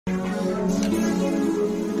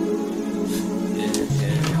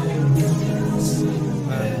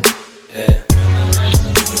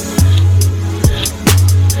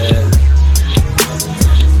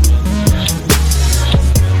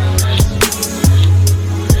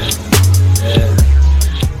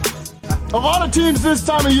of teams this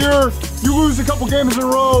time of year, you lose a couple games in a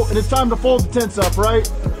row, and it's time to fold the tents up, right?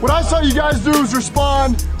 What I saw you guys do is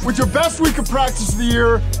respond with your best week of practice of the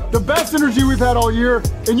year, the best energy we've had all year,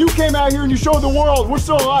 and you came out here and you showed the world we're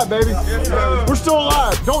still alive, baby. We're still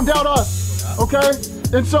alive. Don't doubt us, okay?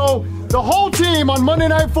 And so the whole team on Monday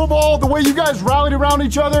Night Football, the way you guys rallied around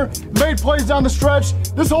each other, made plays down the stretch,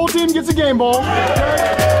 this whole team gets a game ball,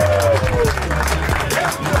 okay?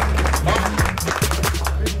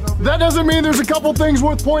 That doesn't mean there's a couple things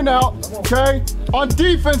worth pointing out, okay? On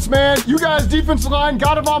defense, man, you guys' defensive line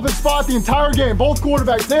got him off his spot the entire game. Both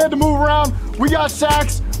quarterbacks, they had to move around. We got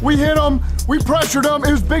sacks, we hit them, we pressured them.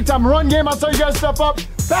 It was big time. Run game, I saw you guys step up.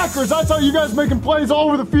 Backers, I saw you guys making plays all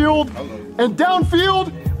over the field. And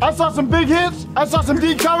downfield, I saw some big hits. I saw some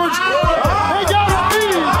deep coverage. They got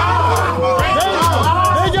speed.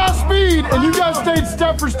 They got speed, and you guys stayed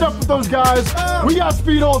step for step with those guys. We got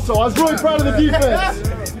speed also. I was really proud of the defense.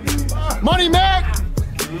 Money Mac.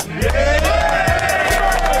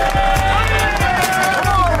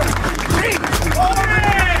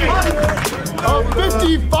 A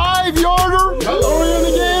 55-yarder early in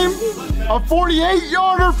the game. A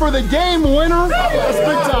 48-yarder for the game winner. That's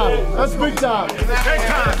big time. That's big time. Big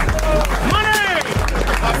time. Money.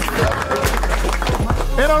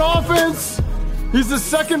 And on offense, he's the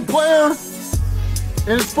second player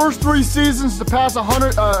in his first 3 seasons to pass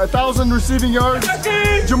 1,000 receiving yards.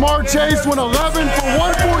 Jamar Chase went 11 for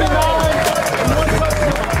 149 and 1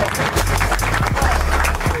 touchdown.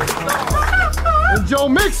 And Joe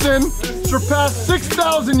Mixon surpassed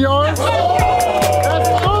 6,000 yards. That's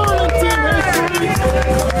third in team history.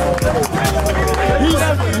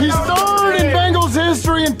 He's third in Bengals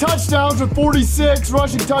history in touchdowns with 46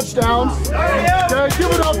 rushing touchdowns. Okay,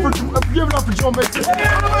 give it up for Joe Mixon.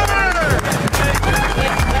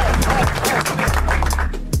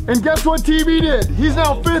 And guess what TV did? He's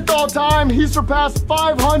now 5th all time. He surpassed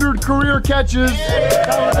 500 career catches.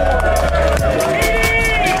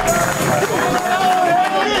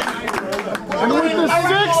 And with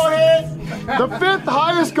the 5th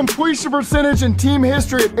highest completion percentage in team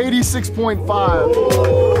history at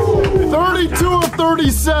 86.5. 32 of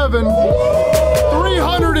 37,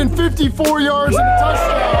 354 yards and a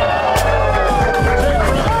touchdown.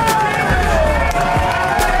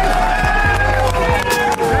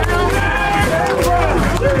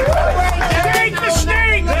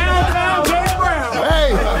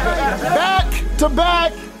 To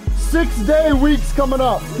back 6-day weeks coming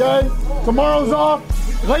up, okay? Tomorrow's off,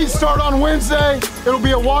 late start on Wednesday. It'll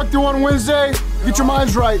be a walkthrough on Wednesday. Get your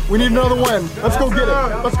minds right. We need another win. Let's go get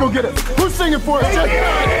it. Let's go get it. Who's singing for us? Check it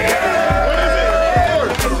out.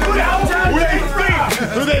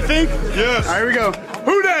 Who they think? Yes. All right, here we go.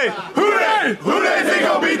 Who they think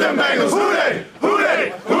will beat them Bengals? Who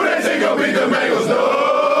they think will beat them Bengals? No.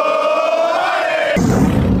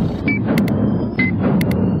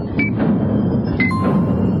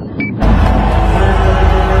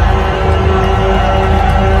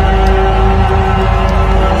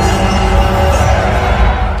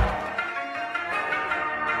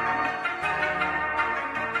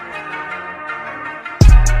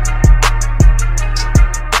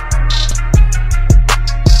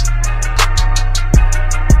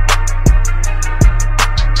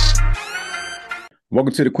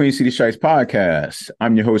 Welcome to the Queen City Strikes podcast.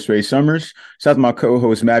 I'm your host, Ray Summers. Shout out to my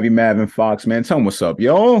co-host, Mav and Fox, man. Tell them what's up,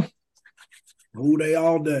 y'all. Who they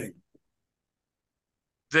all day?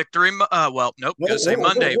 Victory, gonna say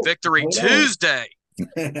Monday. Victory Tuesday.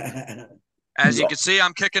 As you can see,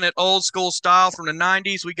 I'm kicking it old school style from the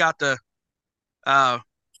 90s. We got the,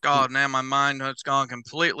 God, now my mind has gone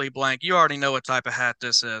completely blank. You already know what type of hat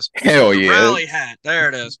this is. Hell yeah. Rally hat. There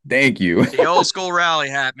it is. Thank you. The old school rally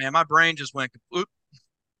hat, man. My brain just went,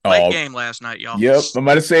 late game last night, y'all. Yep. I'm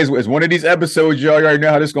about to say, it's one of these episodes, y'all already know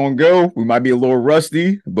how this is going to go. We might be a little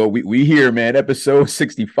rusty, but we here, man. Episode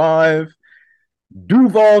 65.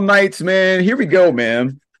 Duval Nights, man. Here we go,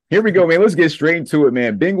 man. Let's get straight into it,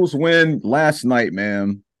 man. Bengals win last night,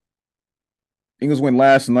 man. What was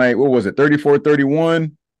it?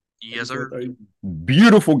 34-31? Yes, sir.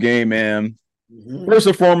 Beautiful game, man. Mm-hmm. First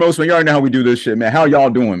and foremost, man, you already know how we do this shit, man. How y'all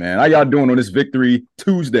doing, man? How y'all doing on this Victory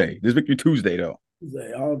Tuesday? Though.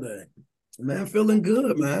 All day. Man, feeling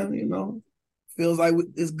good, man. You know, feels like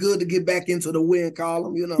it's good to get back into the win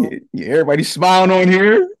column, you know. Yeah, everybody's smiling on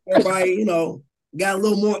here. Everybody, you know, got a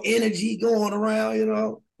little more energy going around, you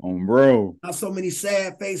know. Bro. Not so many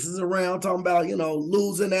sad faces around talking about, you know,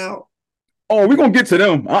 losing out. Oh, we're going to get to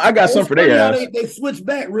them. I got something for their ass. They switch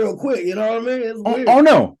back real quick, you know what I mean? It's weird. Oh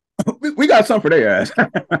no. We got something for their ass.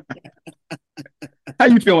 How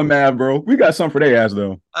you feeling, Mav, bro? We got something for their ass,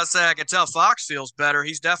 though. I say I can tell Fox feels better.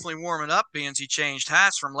 He's definitely warming up, being he changed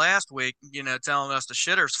hats from last week, telling us the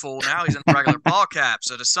shitter's full. Now he's in a regular ball cap,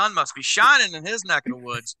 so the sun must be shining in his neck of the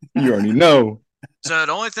woods. You already know. So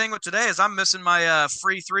the only thing with today is I'm missing my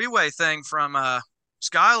free three-way thing from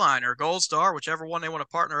Skyline or Gold Star, whichever one they want to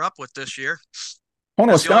partner up with this year. Hold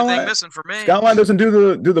on, That's the only Skyline. thing missing for me. Skyline doesn't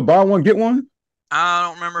do the buy one get one. I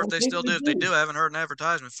don't remember if they still do. If they do, I haven't heard an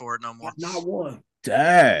advertisement for it no more. Not one.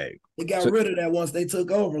 Dang. They got rid of that once they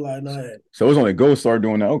took over like that. So it was only Gold Star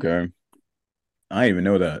doing that. Okay. I didn't even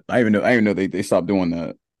know that. I didn't even know they stopped doing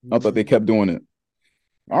that. I thought they kept doing it.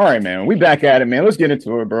 All right, man. We back at it, man. Let's get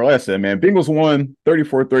into it, bro. Like I said, man, Bengals won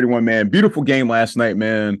 34-31, man. Beautiful game last night,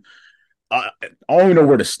 man. I don't even know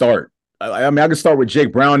where to start. I mean, I can start with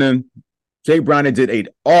Jake Browning. Jake Browning did an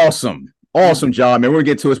awesome job, man. We're going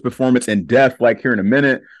to get to his performance in depth like here in a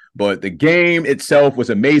minute. But the game itself was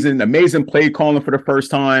amazing. Amazing play calling for the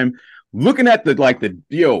first time. Looking at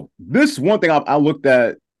this one thing I looked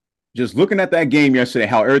at, just looking at that game yesterday,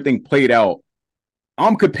 how everything played out.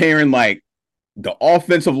 I'm comparing like the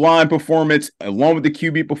offensive line performance along with the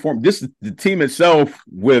QB performance. This is the team itself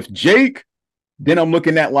with Jake. Then I'm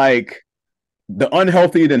looking at like the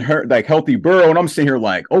unhealthy then healthy Burrow, and I'm sitting here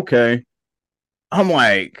like, okay. I'm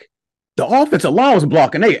like, the offensive line was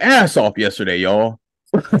blocking their ass off yesterday, y'all.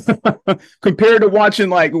 Compared to watching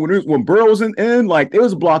like when Burrow was in, like they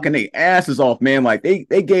was blocking their asses off, man. Like they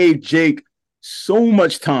gave Jake so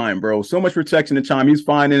much time, bro, so much protection and time. He's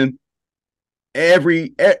finding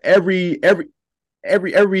every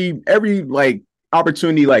like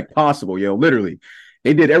opportunity like possible, yo. Literally,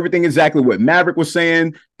 they did everything exactly what Maverick was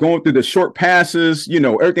saying, going through the short passes,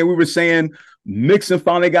 everything we were saying. Mixon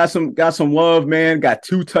finally got some love, man. Got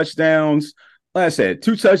 2 touchdowns. Like I said,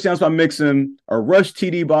 2 touchdowns by Mixon, a rush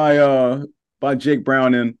TD by Jake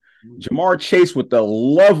Browning, Jamar Chase with the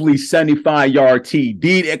lovely 75-yard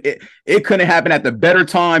TD. It couldn't happen at the better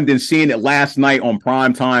time than seeing it last night on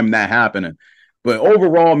prime time that happening. But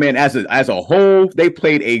overall, man, as a whole, they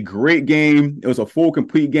played a great game. It was a full,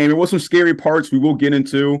 complete game. There was some scary parts we will get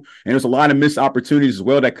into, and there's a lot of missed opportunities as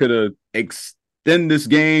well that could have extend this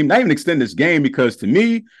game. Not even extend this game, because to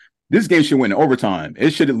me, this game should win in overtime.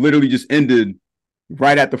 It should have literally just ended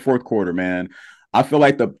right at the fourth quarter, man. I feel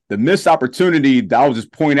like the missed opportunity that I was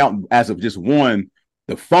just pointing out as of just one,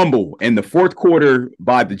 the fumble in the fourth quarter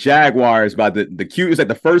by the Jaguars, by the Q. It was like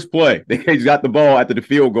the first play. They just got the ball after the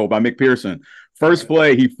field goal by McPherson. First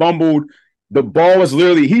play, he fumbled. The ball was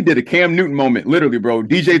literally, he did a Cam Newton moment, literally, bro.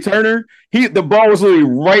 DJ Turner, the ball was literally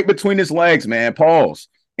right between his legs, man. Pause.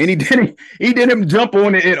 And he didn't jump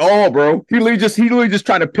on it at all, bro. He literally just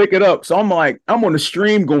trying to pick it up. So I'm like, I'm on the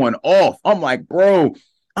stream going off. I'm like, bro,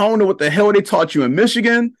 I don't know what the hell they taught you in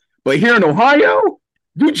Michigan, but here in Ohio,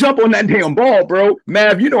 you jump on that damn ball, bro.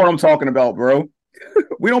 Mav, you know what I'm talking about, bro.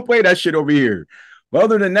 We don't play that shit over here. But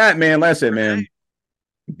other than that, man, like I said, man,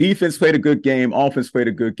 defense played a good game. Offense played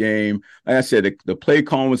a good game. Like I said, the play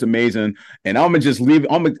call was amazing. And I'm going to just leave.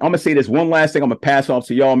 I'm going to say this one last thing. I'm going to pass off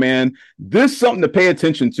to y'all, man. This is something to pay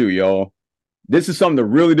attention to, y'all. This is something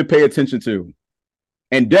to pay attention to.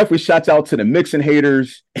 And definitely shouts out to the Mixon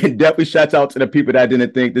haters. And definitely shouts out to the people that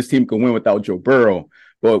didn't think this team could win without Joe Burrow.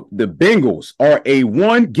 But the Bengals are a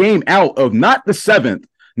 1 game out of not the 7th,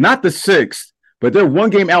 not the 6th, but they're 1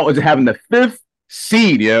 game out of having the 5th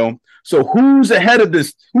seed, yo. So who's ahead of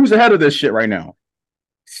this? Who's ahead of this shit right now?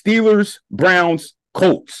 Oters, Browns,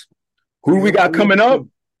 Colts. Who we got coming up?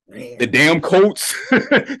 The damn Colts,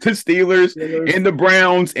 the Steelers, and the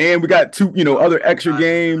Browns, and we got 2, other extra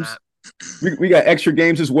games. We got extra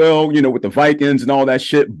games as well, with the Vikings and all that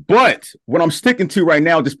shit. But what I'm sticking to right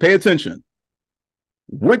now, just pay attention.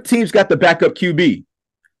 What teams got the backup QB?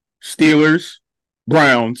 Steelers,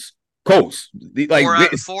 Browns, Colts.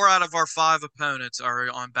 Four out of our 5 opponents are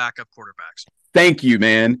on backup quarterbacks. Thank you,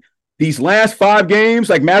 man. These last 5 games,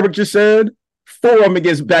 like Maverick just said, 4 of them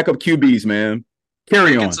against backup QBs, man.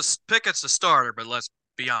 Carry on. Pickett's the starter, but let's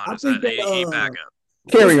be honest, he backup.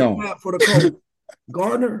 Carry on. For the Colts,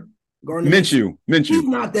 Gardner Minshew. He's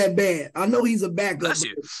not that bad. I know he's a backup.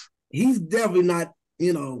 He's definitely not,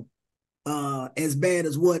 as bad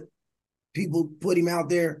as what people put him out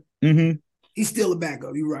there. Mm-hmm. He's still a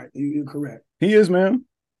backup. You're right. You're correct. He is, man.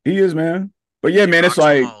 But yeah, man, it's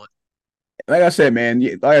like I said, man.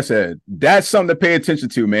 Like I said, that's something to pay attention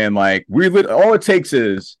to, man. Like all it takes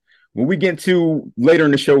is when we get to later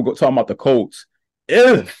in the show talking about the Colts.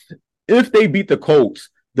 If they beat the Colts,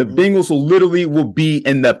 the Bengals will be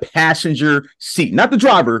in the passenger seat, not the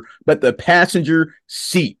driver, but the passenger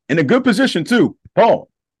seat, in a good position too, Paul.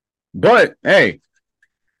 But hey,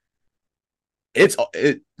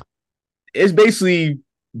 it's basically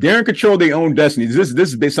they're in control of their own destiny. This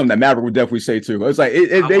is something that Maverick would definitely say too. It's like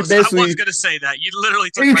they basically. I was going to say that. You literally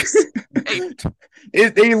took my.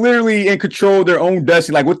 They literally in control of their own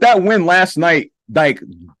destiny. Like with that win last night, like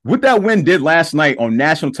what that win did last night on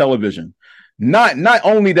national television. Not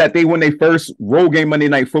only that they won their first road game Monday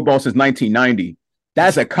Night Football since 1990.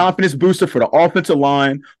 That's a confidence booster for the offensive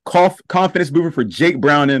line, confidence booster for Jake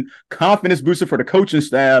Browning, confidence booster for the coaching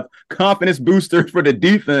staff, confidence booster for the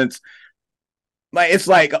defense. Like it's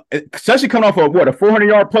like, especially coming off of what, a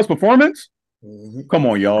 400-yard plus performance. Mm-hmm. Come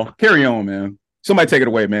on, y'all, carry on, man. Somebody take it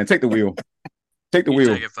away, man. Take the wheel. Take the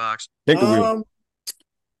wheel. Take it, Fox. Take the wheel.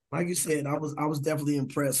 Like you said, I was definitely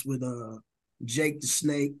impressed with Jake the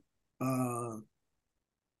Snake.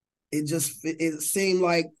 It seemed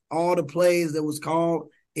like all the plays that was called,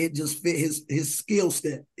 it just fit his skill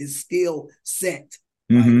set,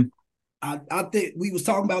 Mm-hmm. I think we was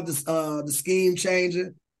talking about this the scheme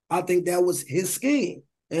changer. I think that was his scheme.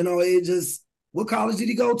 You know, it just, what college did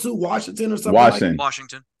he go to? Washington or something?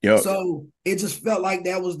 Washington. Yep. So it just felt like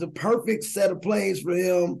that was the perfect set of plays for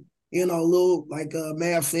him. You know, little, like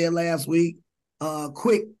Mav said last week,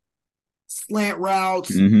 quick slant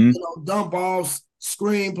routes, mm-hmm. Dump offs,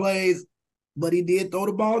 screen plays. But he did throw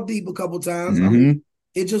the ball deep a couple times. Mm-hmm. I mean,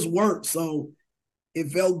 it just worked. So it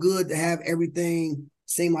felt good to have everything.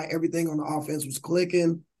 Seemed like everything on the offense was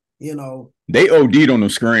clicking. They OD'd on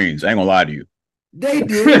those screens. I ain't gonna lie to you. They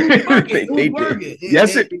did. It was working.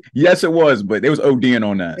 Yes, it was, but they was ODing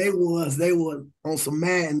on that. They was on some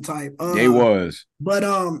Madden type. They was. But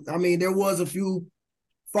I mean, there was a few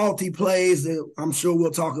faulty plays that I'm sure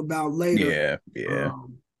we'll talk about later. Yeah.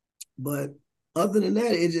 But other than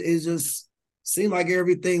that, it just seemed like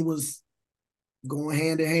everything was going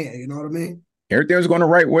hand in hand. You know what I mean? Everything was going the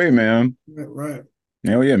right way, man. Right.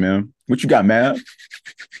 Hell yeah, man. What you got, Matt?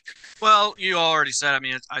 Well, you already said. I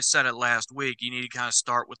mean, I said it last week. You need to kind of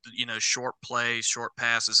start with the, short plays, short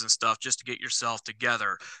passes, and stuff, just to get yourself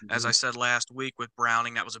together. Mm-hmm. As I said last week with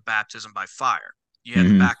Browning, that was a baptism by fire. You had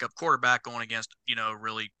the backup quarterback going against a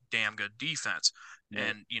really damn good defense,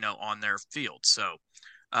 and on their field. So,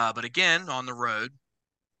 but again, on the road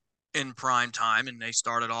in prime time, and they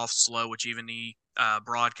started off slow, which even the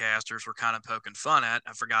broadcasters were kind of poking fun at.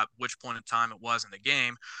 I forgot which point in time it was in the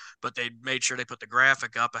game, but they made sure they put the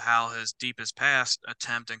graphic up of how his deepest pass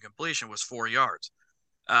attempt and completion was 4 yards.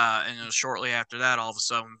 And shortly after that, all of a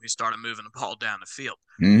sudden, he started moving the ball down the field.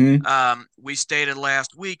 Mm-hmm. We stated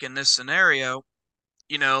last week in this scenario,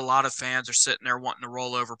 a lot of fans are sitting there wanting to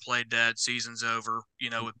roll over, play dead, season's over,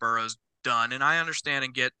 with Burrow's done. And I understand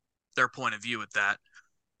and get their point of view with that.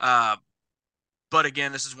 But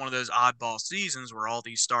again, this is one of those oddball seasons where all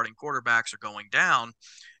these starting quarterbacks are going down.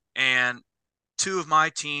 And two of my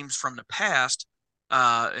teams from the past,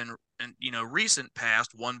 and recent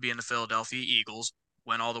past, one being the Philadelphia Eagles,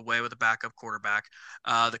 went all the way with a backup quarterback.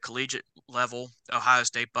 The collegiate level, Ohio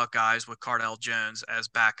State Buckeyes with Cardell Jones as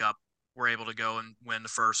backup were able to go and win the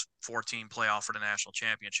first 4-team playoff for the national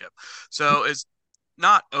championship. So it's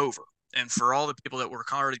not over. And for all the people that were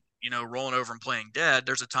already, rolling over and playing dead,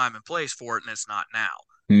 there's a time and place for it, and it's not now.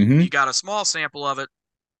 Mm-hmm. You got a small sample of it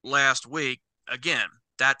last week. Again,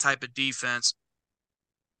 that type of defense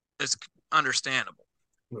is understandable.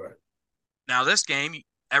 Right. Now, this game,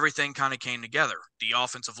 everything kind of came together. The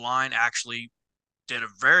offensive line actually did a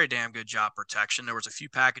very damn good job protection. There was a few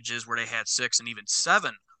packages where they had 6 and even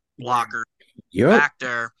 7 blockers back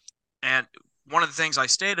there. And one of the things I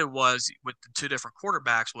stated was with the two different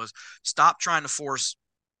quarterbacks was stop trying to force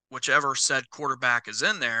whichever said quarterback is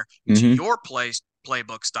in there to your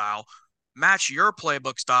playbook style, match your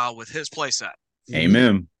playbook style with his play set.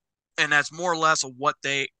 Amen. And that's more or less of what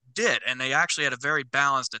they did. And they actually had a very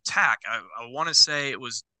balanced attack. I want to say it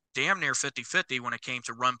was damn near 50-50 when it came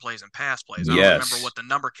to run plays and pass plays. I don't remember what the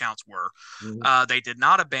number counts were. Mm-hmm. They did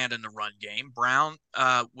not abandon the run game. Brown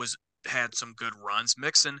had some good runs.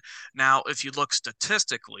 Mixon, now, if you look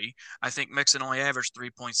statistically, I think Mixon only averaged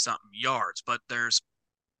 3-point-something yards, but there's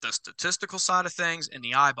the statistical side of things and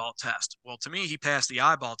the eyeball test. Well, to me, he passed the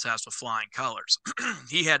eyeball test with flying colors.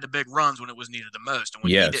 He had the big runs when it was needed the most, and when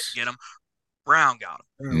he didn't get them, Brown got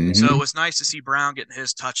them. Mm-hmm. So it's nice to see Brown getting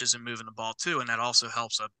his touches and moving the ball too, and that also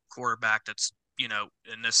helps a quarterback that's,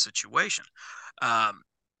 in this situation.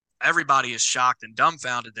 Everybody is shocked and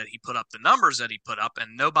dumbfounded that he put up the numbers that he put up,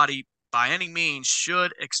 and nobody by any means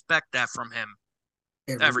should expect that from him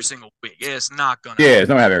every single week. It's not going to it's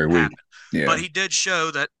not happen every week. Yeah. But he did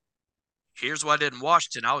show that here's what I did in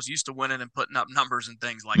Washington. I was used to winning and putting up numbers and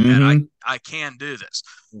things like that. I can do this.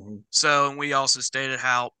 Mm-hmm. So, and we also stated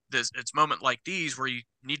how it's moment like these where you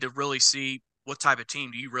need to really see what type of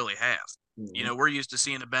team do you really have. You know, we're used to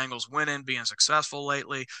seeing the Bengals winning, being successful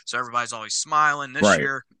lately, so everybody's always smiling. This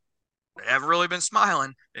year, they haven't really been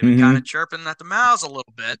smiling. They've been kind of chirping at the mouths a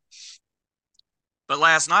little bit. But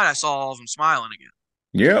last night, I saw all of them smiling again.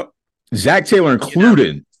 Yep. Zach Taylor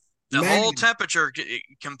included. The whole temperature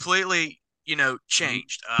completely,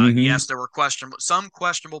 changed. Yes, there were some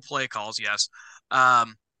questionable play calls, yes.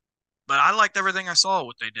 But I liked everything I saw,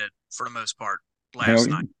 what they did for the most part last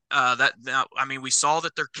night. We saw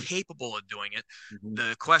that they're capable of doing it.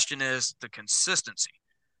 The question is the consistency.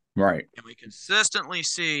 Right. And we consistently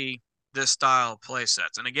see this style of play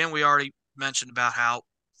sets. And again, we already mentioned about how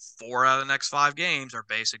 4 out of the next 5 games are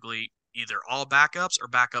basically either all backups or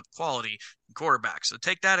backup quality quarterbacks. So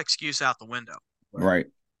take that excuse out the window. Right.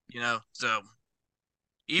 So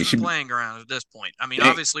even playing around at this point. I mean,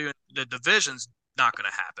 obviously the division's not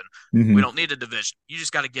going to happen. We don't need a division. You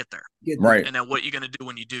just got to get there. Right. And then what you're going to do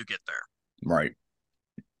when you do get there. Right.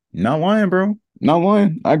 Not lying, bro. Not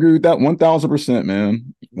lying. I agree with that 1,000%,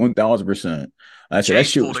 man. 1,000%. I said that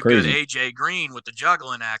shit was crazy. Good AJ Green with the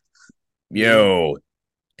juggling act. Yo,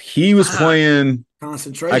 he was playing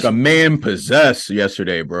concentration like a man possessed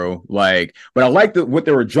yesterday, bro. Like, but I like what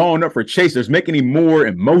they were drawing up for Chase. There's making him more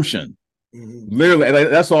in motion. Literally,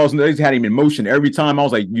 that's all. I was, they had him in motion every time. I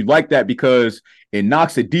was like, you like that because it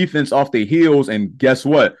knocks the defense off their heels. And guess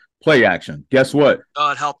what? Play action. Guess what?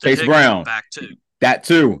 It helped Chase Brown back too. That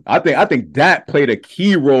too. I think that played a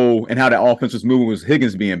key role in how the offense was moving was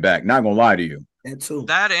Higgins being back. Not gonna lie to you. That too.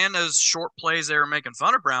 That and those short plays they were making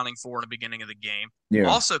fun of Browning for in the beginning of the game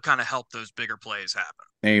also kind of helped those bigger plays happen.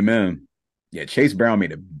 Amen. Yeah, Chase Brown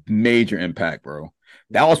made a major impact, bro.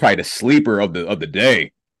 That was probably the sleeper of the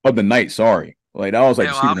day. Of the night, sorry. Like that was like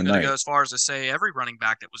I'm going to go as far as to say every running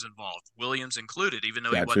back that was involved, Williams included, even though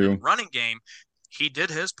he wasn't in the running game, he did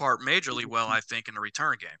his part majorly well, I think, in the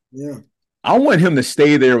return game. Yeah. I want him to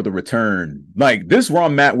stay there with the return. Like this is where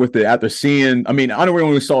I'm at with it after seeing, I know we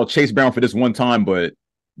only saw Chase Brown for this one time, but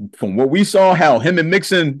from what we saw, how him and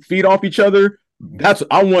Mixon feed off each other,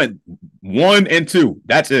 I want 1 and 2.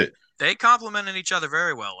 That's it. They complimented each other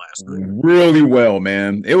very well last night. Really well,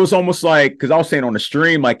 man. It was almost like, because I was saying on the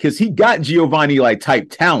stream, like, because he got Giovanni like type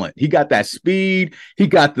talent. He got that speed. He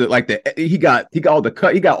got he got all the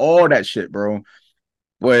cut. He got all that shit, bro.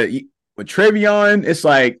 But with Trevion, it's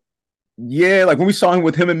like, yeah, like when we saw him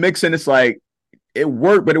with him and Mixon, it's like it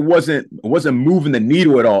worked, but it wasn't moving the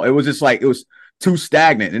needle at all. It was just like it was too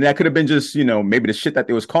stagnant, and that could have been just maybe the shit that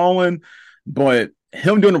they was calling, but.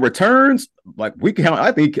 Him doing the returns, like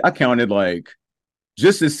I think I counted like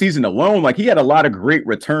just this season alone, like he had a lot of great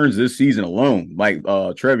returns this season alone, like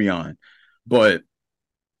Trevion. But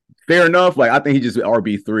fair enough, like I think he just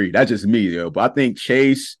RB3. That's just me, yo. But I think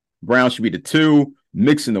Chase Brown should be the 2,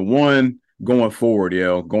 Mixon the 1 going forward,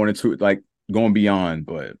 going into like going beyond.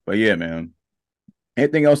 But yeah, man.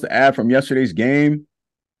 Anything else to add from yesterday's game?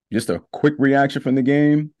 Just a quick reaction from the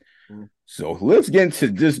game. So let's get into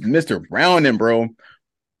just Mr. Browning, bro.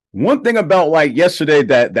 One thing about like yesterday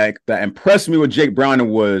that impressed me with Jake Browning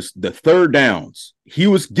was the third downs. He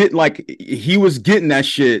was getting that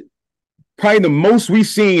shit probably the most we've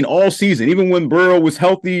seen all season, even when Burrow was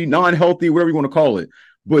healthy, non-healthy, whatever you want to call it.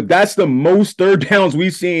 But that's the most third downs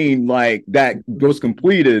we've seen like that was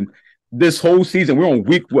completed this whole season. We're on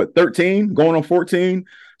week 13, going on 14.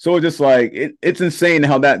 So it's just like it's insane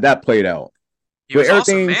how that played out. He was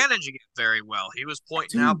also managing it very well. He was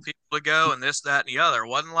pointing out people to go and this, that, and the other. It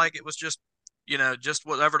wasn't like it was just, just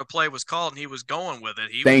whatever the play was called and he was going with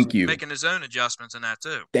it. He was making his own adjustments in that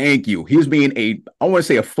too. Thank you. He was being I want to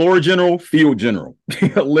say a floor general, field general.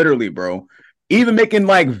 Literally, bro. Even making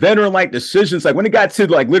like veteran-like decisions. Like when it got to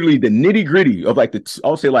like literally the nitty-gritty of like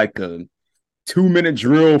I'll say like a 2-minute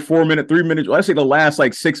drill, 4-minute, 3-minute. I'll say the last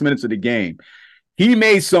like 6 minutes of the game. He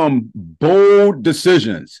made some bold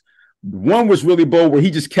decisions. One was really bold where he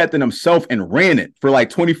just kept it himself and ran it for like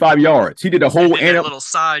 25 yards. He did a whole little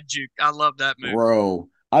side juke. I love that move. Bro,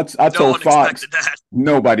 I told Fox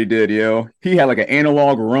nobody did, yo. He had like an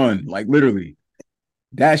analog run, like literally.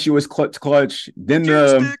 That shit was clutch. Then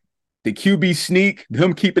the QB sneak,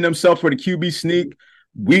 him keeping himself for the QB sneak.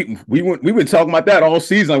 We've been talking about that all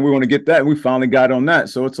season. Like we want to get that. And we finally got on that.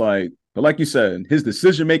 So it's like, but like you said, his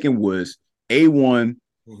decision making was A1.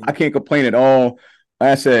 I can't complain at all.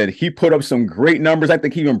 Like I said, he put up some great numbers. I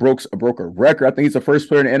think he even broke a record. I think he's the first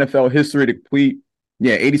player in NFL history to complete,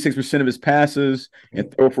 86% of his passes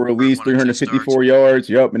and throw for at least 354 yards.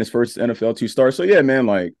 Yep, in his first NFL 2 starts. So yeah, man,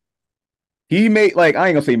 like he made I ain't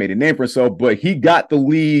gonna say he made a name for himself, but he got the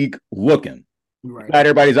league looking. Right. Got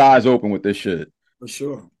everybody's eyes open with this shit. For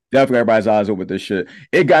sure. Definitely everybody's eyes open with this shit.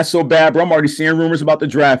 It got so bad, bro. I'm already seeing rumors about the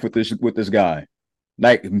draft with this guy.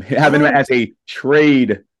 like having him as a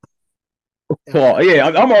trade. Well, yeah,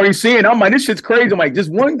 I'm already seeing. I'm like, this shit's crazy. I'm like,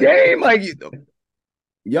 just one game, like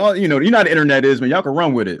y'all, you know how the internet is, man. Y'all can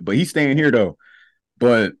run with it, but he's staying here though.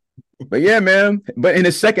 But yeah, man. But in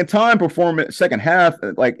his second half,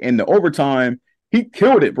 like in the overtime, he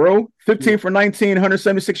killed it, bro. 15 for 19,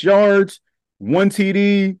 176 yards, 1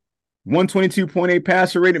 TD, 122.8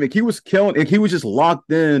 passer rating. Like he was killing. Like he was just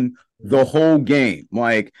locked in the whole game.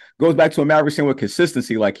 Like goes back to what Maverick saying with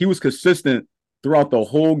consistency. Like he was consistent throughout the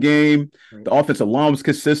whole game. The offensive line was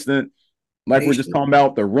consistent. Like we're just talking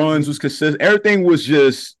about, the runs was consistent. Everything was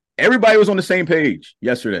just, everybody was on the same page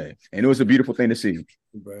yesterday, and it was a beautiful thing to see.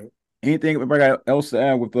 Right. Anything else to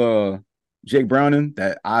add with Jake Browning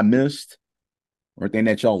that I missed, or anything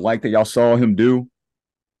that y'all liked that y'all saw him do,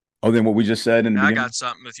 other than what we just said in the beginning? I got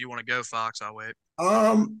something. If you want to go, Fox, I'll wait.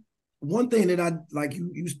 One thing that I like,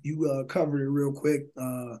 you covered it real quick.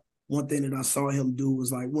 One thing that I saw him do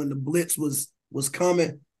was like when the blitz was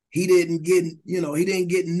coming, he didn't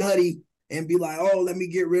get nutty and be like, oh, let me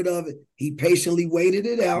get rid of it. He patiently waited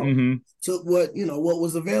it out, took what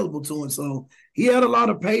was available to him. So he had a lot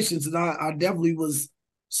of patience, and I definitely was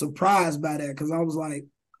surprised by that, because I was like,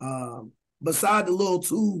 beside the little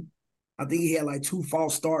two, I think he had like 2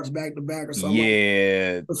 false starts back to back or something.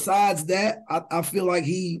 Yeah. Like besides that, I feel like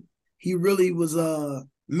he really was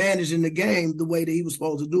managing the game the way that he was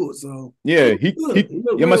supposed to do it. So yeah,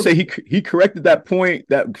 I must say he corrected that point,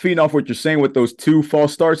 that feeding off what you're saying with those 2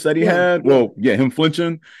 false starts that he had. Yeah. Well, yeah, him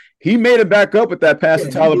flinching. He made it back up with that pass to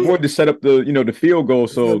Tyler Boyd to set up the field goal.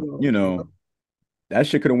 So, that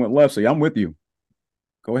shit could have went left. So yeah, I'm with you.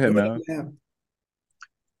 Go ahead, man.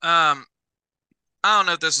 Yeah. I don't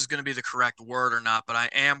know if this is going to be the correct word or not, but I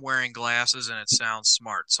am wearing glasses and it sounds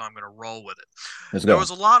smart, so I'm going to roll with it. Let's There go.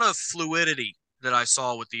 was a lot of fluidity that I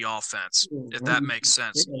saw with the offense, if that makes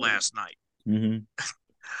sense, last night.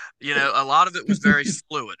 A lot of it was very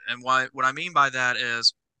fluid. And what I mean by that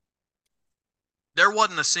is there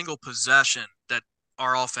wasn't a single possession that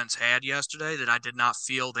our offense had yesterday that I did not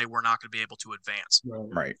feel they were not going to be able to advance.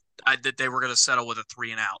 Right. That they were going to settle with a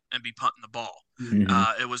 3 and out and be punting the ball.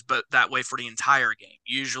 It was that way for the entire game.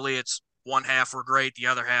 Usually it's one half were great, the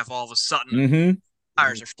other half all of a sudden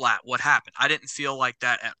tires are flat. What happened? I didn't feel like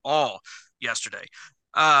that at all yesterday.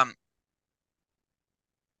 The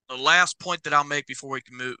last point that I'll make before we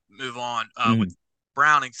can move on with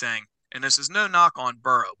Browning thing, and this is no knock on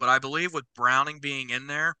Burrow, but I believe with Browning being in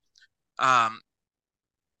there,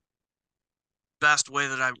 best way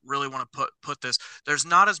that I really want to put this, there's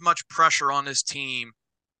not as much pressure on this team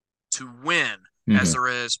to win as there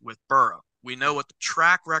is with Burrow. We know what the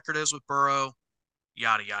track record is with Burrow,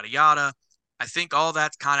 yada, yada, yada. I think all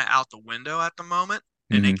that's kind of out the window at the moment,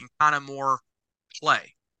 and they can kind of more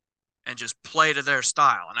play and just play to their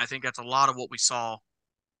style. And I think that's a lot of what we saw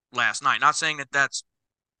last night. Not saying that that's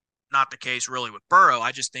not the case really with Burrow.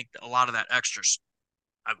 I just think that a lot of that extra,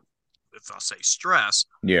 if I'll say stress,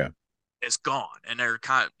 is gone, and they're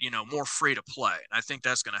kind of, more free to play. And I think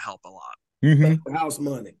that's going to help a lot. House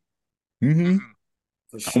money.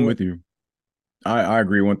 For sure. I'm with you. I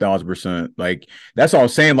agree 1,000%. Like that's all I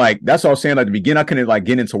was saying. Like at the beginning, I couldn't like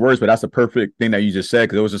get into words, but that's the perfect thing that you just said,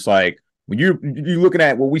 because it was just like when you're looking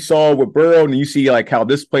at what we saw with Burrow and you see like how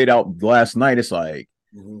this played out last night. It's like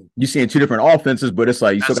you're seeing 2 different offenses, but it's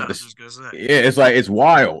like you still got this. Yeah, it's like it's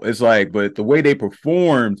wild. It's like, but the way they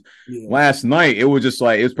performed last night, it was just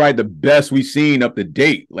like it's probably the best we've seen up to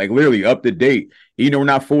date. Like literally up to date. We're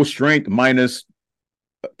not full strength minus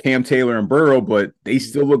Cam Taylor and Burrow, but they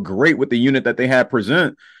still look great with the unit that they had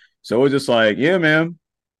present. So it's just like, yeah, man,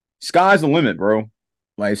 sky's the limit, bro.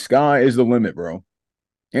 Like sky is the limit, bro.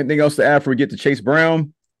 Anything else to add before we get to Chase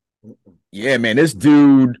Brown? Yeah, man, this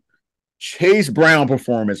dude, Chase Brown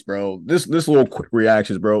performance, bro. This little quick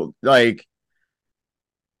reactions, bro. Like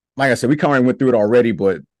I said, we kind of went through it already,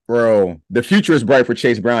 but bro, the future is bright for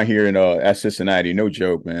Chase Brown here in at Cincinnati. No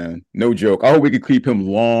joke, man. No joke. I hope we can keep him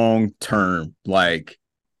long term. Like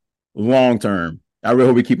long term. I really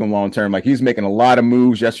hope we keep him long term. Like he's making a lot of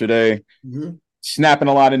moves yesterday, snapping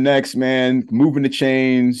a lot of necks, man, moving the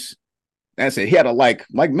chains. That's it. He had like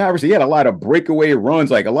Maverick said, he had a lot of breakaway runs.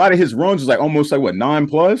 Like a lot of his runs was like almost like 9+,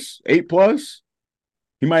 8+.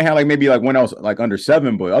 He might have like maybe like one else like under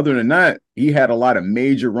 7, but other than that, he had a lot of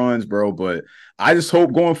major runs, bro. But I just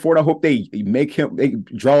hope going forward, I hope they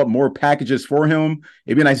draw up more packages for him.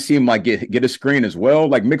 It'd be nice to see him like get a screen as well,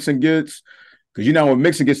 like Mixon gets. Because when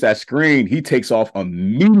Mixon gets that screen, he takes off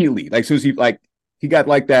immediately. Like as soon as he got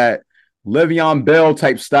like that Le'Veon Bell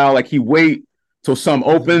type style, like he wait till something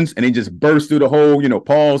opens and he just bursts through the whole,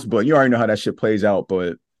 pause. But you already know how that shit plays out.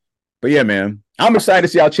 But But yeah, man, I'm excited to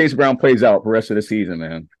see how Chase Brown plays out for the rest of the season,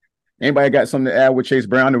 man. Anybody got something to add with Chase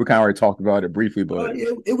Brown? I know we kind of already talked about it briefly, but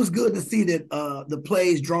it was good to see that the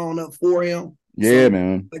plays drawn up for him. Yeah, so,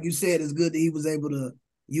 man. Like you said, it's good that he was able to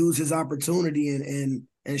use his opportunity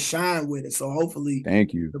and shine with it. So hopefully,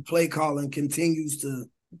 thank you. The play calling continues to,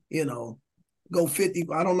 go 50.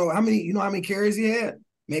 I don't know how many carries he had?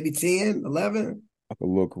 Maybe 10, 11? I can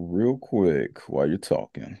look real quick while you're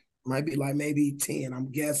talking. Might be like maybe 10,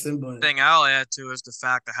 I'm guessing. But the thing I'll add to is the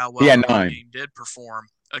fact of how well the team did perform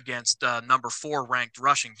against number 4 ranked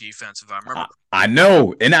rushing defense, if I remember. I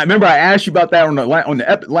know. And I remember I asked you about that on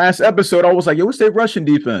the last episode. I was like, yo, what's their rushing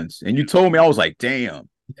defense? And you told me, I was like, damn.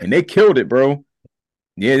 And they killed it, bro.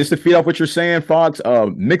 Yeah, just to feed off what you're saying, Fox,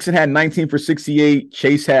 Mixon had 19 for 68.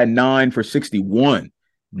 Chase had 9 for 61.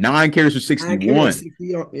 9 carries for 61.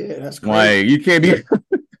 Yeah, that's crazy. Like, you can't be...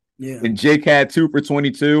 Yeah. And Jake had 2 for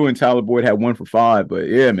 22, and Tyler Boyd had 1 for 5. But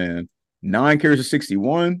yeah, man, 9 carries for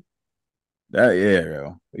 61.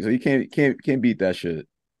 Bro. So you can't beat that shit.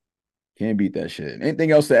 Can't beat that shit.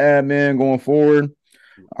 Anything else to add, man, going forward?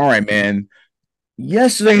 All right, man.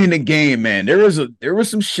 Yesterday in the game, man, there was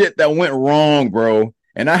some shit that went wrong, bro.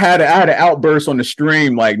 And I had an outburst on the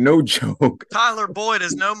stream, like no joke. Tyler Boyd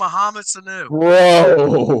is no Mohamed Sanu.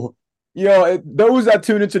 Bro. Those that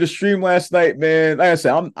tuned into the stream last night, man, like I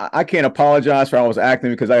said, I can't apologize for how I was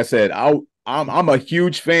acting because, like I said, I'm a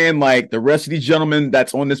huge fan, like the rest of these gentlemen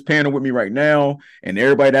that's on this panel with me right now, and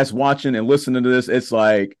everybody that's watching and listening to this. It's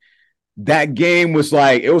like that game was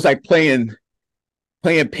like it was like playing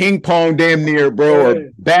ping pong, damn near, bro, or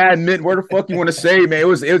badminton. Where the fuck you want to say, man?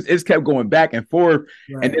 It kept going back and forth,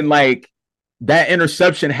 and then like. That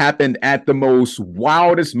interception happened at the most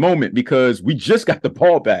wildest moment because we just got the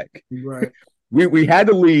ball back. Right. We had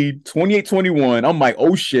the lead 28-21. I'm like,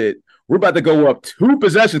 oh shit, we're about to go up 2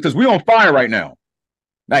 possessions because we're on fire right now.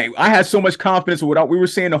 Like I had so much confidence with what we were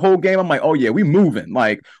saying the whole game. I'm like, oh yeah, we moving.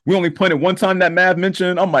 Like we only punted one time that Mav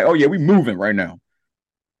mentioned. I'm like, oh yeah, we moving right now.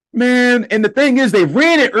 Man, and the thing is they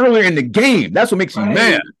ran it earlier in the game. That's what makes me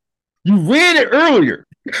mad. You ran it earlier.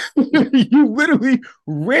 You literally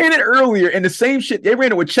ran it earlier, and the same shit they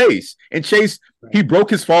ran it with Chase. And Chase, he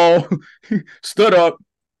broke his fall, stood up,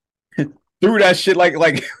 threw that shit like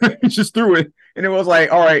he just threw it, and it was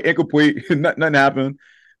like, all right, incomplete, nothing happened.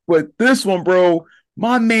 But this one, bro,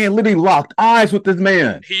 my man literally locked eyes with this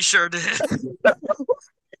man. He sure did.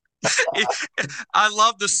 I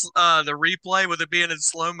love this the replay with it being in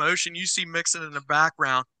slow motion. You see Mixon in the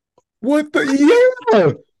background. What the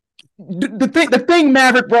yeah. The thing,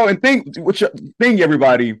 Maverick, bro, and thing,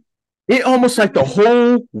 everybody, it almost like the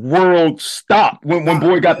whole world stopped when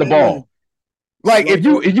Boyd got the ball. Like if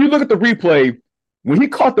you look at the replay, when he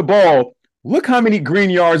caught the ball, look how many green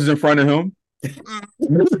yards is in front of him.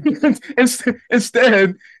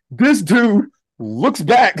 Instead, this dude looks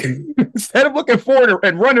back instead of looking forward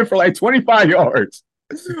and running for like 25 yards.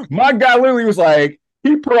 My guy literally was like,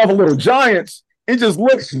 he put off a little Giants. And just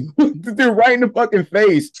looked the dude right in the fucking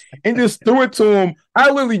face and just threw it to him. I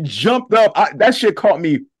literally jumped up. That shit caught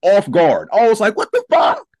me off guard. I was like, what the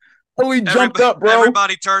fuck? I literally jumped up, bro.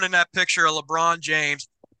 Everybody turning that picture of LeBron James.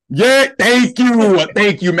 Yeah, thank you.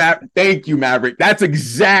 Thank you, Maverick. That's the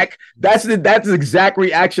exact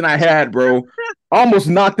reaction I had, bro. I almost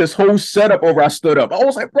knocked this whole setup over. I stood up. I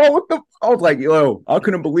was like, bro, what the? I was like, yo, I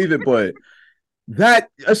couldn't believe it, but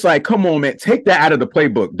it's like, come on, man, take that out of the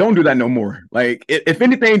playbook. Don't do that no more. Like, if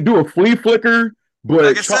anything, do a flea flicker. But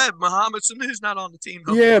like I said, Mohamed Sanu's not on the team.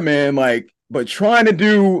 Yeah, man. Like, but trying to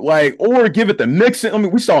do like, or give it to Mixon. I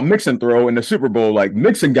mean, we saw Mixon throw in the Super Bowl. Like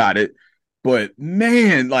Mixon got it, but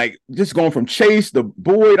man, like just going from Chase to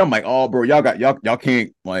Boyd, I'm like, oh, bro, y'all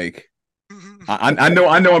can't like. I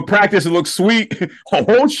know. In practice, it looks sweet.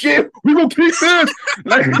 Oh shit, we gonna keep this.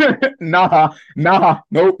 Like, nah,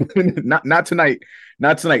 nope, not tonight.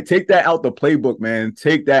 Not tonight. Take that out the playbook, man.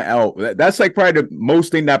 Take that out. That's like probably the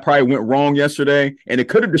most thing that probably went wrong yesterday, and it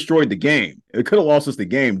could have destroyed the game. It could have lost us the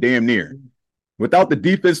game, damn near. Without the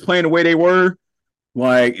defense playing the way they were,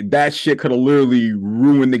 like that shit could have literally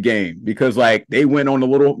ruined the game because like they went on a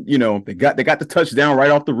little, they got the touchdown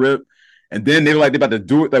right off the rip. And then they were like, they're about to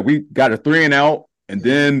do it. Like, we got a 3 and out. And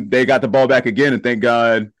then they got the ball back again. And thank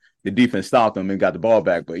God the defense stopped them and got the ball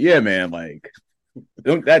back. But yeah, man, like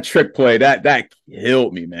that trick play, that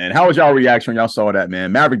killed me, man. How was y'all reaction when y'all saw that,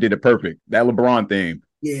 man? Maverick did it perfect. That LeBron thing.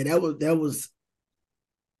 Yeah, that was.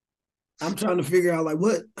 I'm trying to figure out like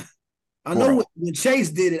what. I know when Chase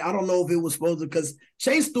did it, I don't know if it was supposed to, because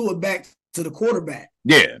Chase threw it back to the quarterback.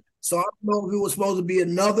 Yeah. So I don't know if it was supposed to be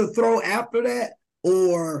another throw after that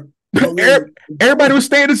or. Everybody was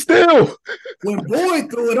standing still. When Boyd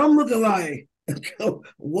threw it, I'm looking like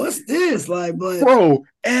What's this? Like, but Bro,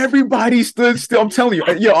 everybody stood still. I'm telling you,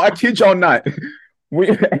 yo, I kid y'all not.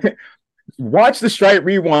 We watch the strike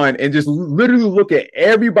rewind and just literally look at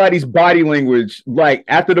everybody's body language, like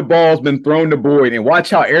after the ball's been thrown to Boyd, and watch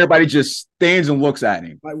how everybody just stands and looks at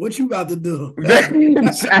him. like, what you about to do?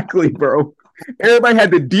 Exactly, bro. Everybody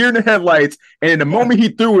had the deer in the headlights, and in the moment he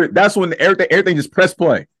threw it, that's when everything just pressed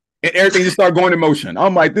play and everything just started going in motion.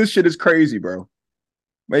 I'm like, this shit is crazy, bro.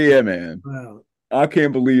 But yeah, man. Wow. I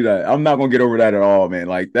can't believe that. I'm not gonna get over that at all, man.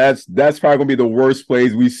 Like that's probably gonna be the worst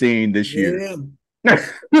plays we've seen this year.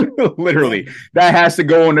 Literally, that has to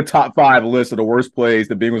go on the top 5 list of the worst plays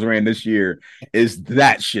the Bengals ran this year. Is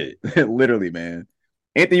that shit? Literally, man.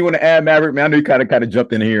 Anything you want to add, Maverick? Man, I know you kind of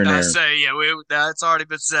jumped in here and there. I say, yeah, that's already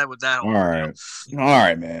been said with that. All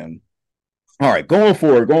right, man. All right, going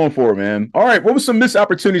forward, man. All right, what were some missed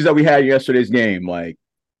opportunities that we had in yesterday's game? Like,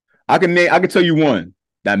 I can tell you one.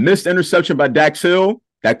 That missed interception by Dax Hill,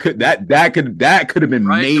 that could have been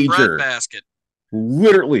right major. Basket.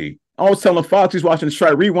 Literally. I was telling Fox he's watching the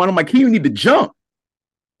strike rewind. I'm like, he didn't need to jump.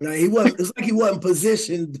 No, he wasn't. It's like he wasn't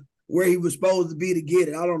positioned where he was supposed to be to get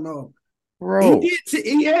it. I don't know. Bro.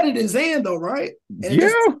 He had it in his hand though, right? And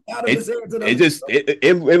yeah.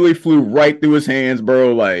 It literally flew right through his hands,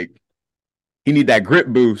 bro. Like he need that grip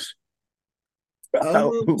boost.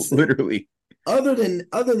 Literally. Other than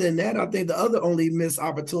that, I think the other only missed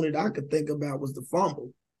opportunity I could think about was the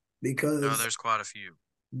fumble, because there's quite a few.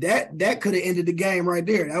 That could have ended the game right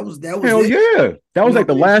there. That was hell it. Yeah. That was like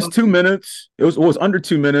the last 2 minutes. It was under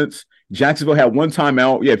 2 minutes. Jacksonville had one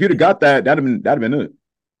timeout. Yeah, if you'd have got that, that'd have been it.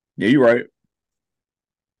 Yeah, you're right.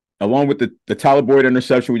 Along with the Tyler Boyd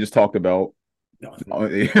interception we just talked about.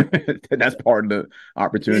 That's part of the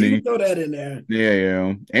opportunity. You throw that in there.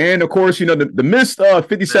 Yeah. And of course, the missed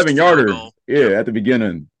 57-yarder. Yeah, at the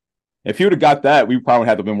beginning. If he would have got that, we probably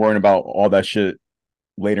had to have been worrying about all that shit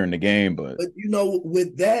later in the game. But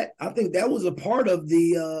with that, I think that was a part of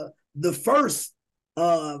the first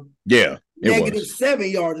negative 7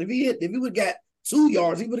 yards. If he would have got 2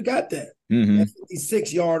 yards, he would have got that. Mm-hmm. That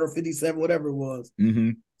 56-yard or 57, whatever it was.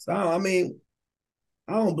 Mm-hmm. So I mean,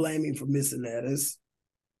 I don't blame him for missing that.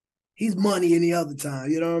 He's money any other time.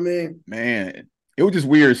 You know what I mean? Man, it was just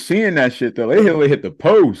weird seeing that shit though. They hit the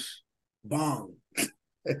post. Bong.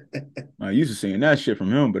 I used to seeing that shit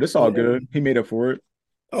from him, but it's all good. He made up for it.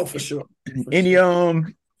 Oh, for sure. Any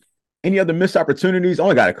other missed opportunities? I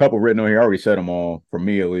only got a couple written on here. I already said them all, for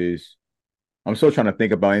me at least. I'm still trying to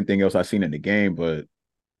think about anything else I've seen in the game, but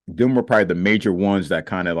them were probably the major ones that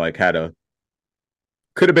kind of like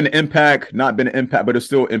could have been an impact, not been an impact, but it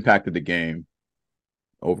still impacted the game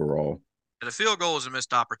overall. The field goal was a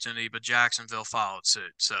missed opportunity, but Jacksonville followed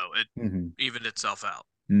suit, so it evened itself out.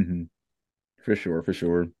 Mm-hmm. For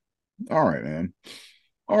sure. All right, man.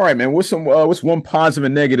 What's one positive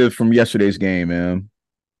and negative from yesterday's game, man?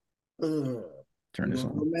 Turn this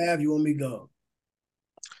on. Mav, you want me to go?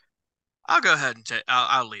 I'll go ahead and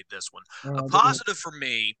I'll lead this one. A positive for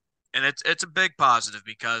me, and it's a big positive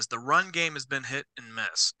because the run game has been hit and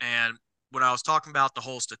miss. And when I was talking about the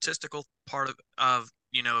whole statistical part of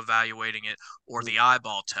evaluating it, or the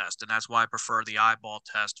eyeball test, and that's why I prefer the eyeball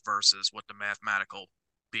test versus what the mathematical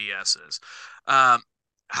BS is.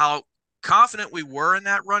 How confident we were in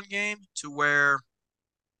that run game to where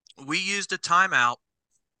we used a timeout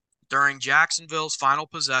during Jacksonville's final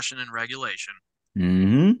possession in regulation.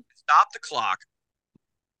 Mm-hmm. Stop the clock,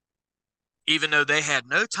 even though they had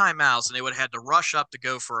no timeouts and they would have had to rush up to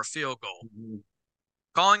go for a field goal. Mm-hmm.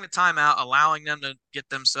 Calling the timeout, allowing them to get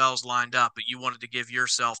themselves lined up, but you wanted to give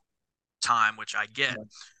yourself time, which I get. Right.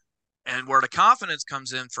 And where the confidence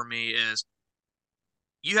comes in for me is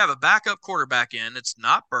you have a backup quarterback in. It's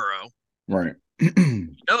not Burrow. Right.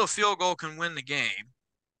 A field goal can win the game.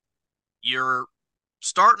 You're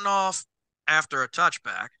starting off after a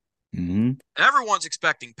touchback. Mm-hmm. Everyone's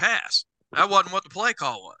expecting pass. That wasn't what the play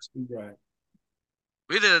call was. Right.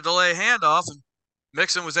 We did a delay handoff, and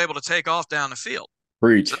Mixon was able to take off down the field.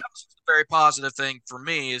 Preach. So that was a very positive thing for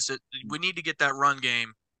me, is that we need to get that run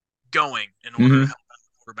game going in order to help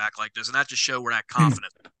a quarterback like this, and that just show we're that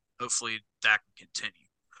confident. Hopefully that can continue.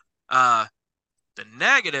 The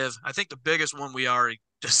negative, I think the biggest one we already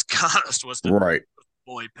discussed was the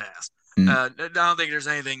Boyd pass. I don't think there's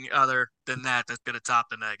anything other than that that's going to top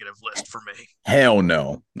the negative list for me. Hell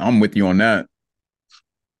no. I'm with you on that.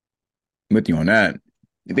 Anything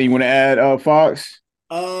you want to add, Fox?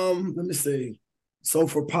 Let me see. So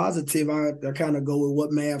for positive, I kind of go with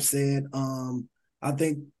what Mav said. I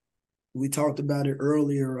think we talked about it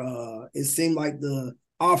earlier. It seemed like the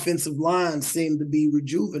offensive line seemed to be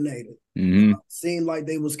rejuvenated. Mm-hmm. Seemed like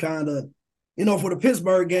they was kind of for the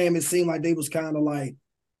Pittsburgh game, it seemed like they was kind of like,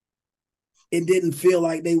 it didn't feel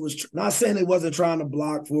like they was, not saying they wasn't trying to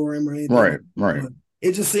block for him or anything. Right.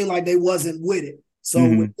 It just seemed like they wasn't with it. So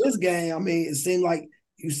with this game, I mean, it seemed like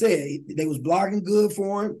you said they was blocking good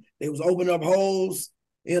for him. They was opening up holes.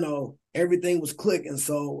 Everything was clicking.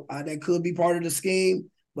 So that could be part of the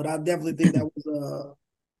scheme, but I definitely think that was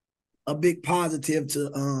a big positive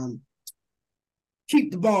to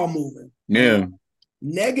keep the ball moving. Yeah.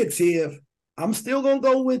 Negative, I'm still gonna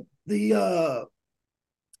go with the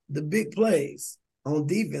big plays on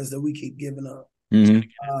defense that we keep giving up.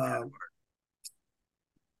 I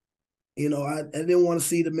didn't want to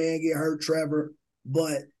see the man get hurt, Trevor,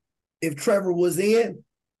 but if Trevor was in,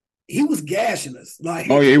 he was gashing us. Like,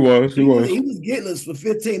 oh yeah, he was. He was getting us for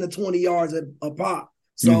 15 to 20 yards a pop.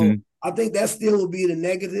 So I think that still would be the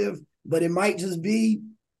negative, but it might just be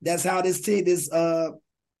that's how this team is. I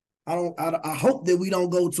hope that we don't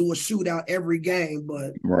go to a shootout every game,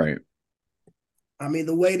 but right. I mean,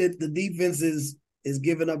 the way that the defense is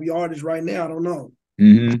giving up yardage right now, I don't know.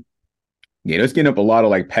 Yeah, that's getting up a lot of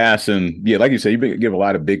like passing. Yeah, like you said, you give a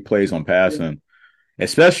lot of big plays on passing,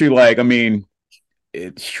 especially like, I mean,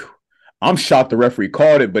 I'm shocked the referee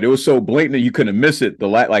called it, but it was so blatant that you couldn't miss it.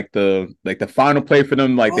 The final play for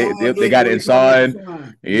them, like they got it inside.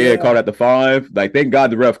 Caught at the 5. Like, thank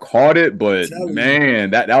God the ref caught it, but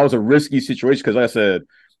man, that was a risky situation because like I said,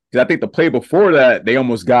 I think the play before that they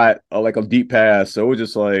almost got like a deep pass, so it was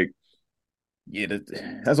just like, yeah,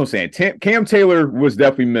 that's what I'm saying. Cam Taylor was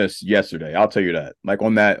definitely missed yesterday. I'll tell you that. Like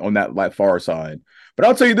on that like far side, but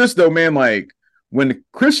I'll tell you this though, man. Like, when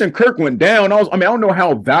Christian Kirk went down, I don't know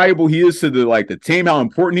how valuable he is to the team, how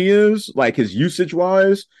important he is, like his usage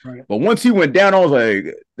wise. Right. But once he went down, I was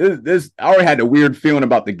like, this. I already had a weird feeling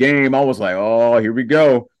about the game. I was like, oh, here we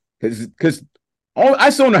go, because I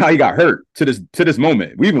still don't know how he got hurt to this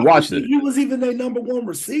moment. We even watched it. He was even their number one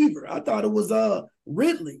receiver. I thought it was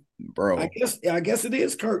Ridley, bro. I guess it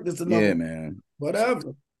is Kirk. That's another. Yeah, man.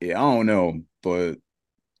 Whatever. Yeah, I don't know, but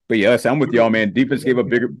yeah, I'm with y'all, man. Defense gave up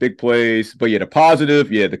big plays. But yeah, the positive,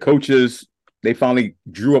 the coaches, they finally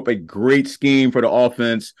drew up a great scheme for the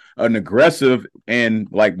offense, an aggressive and,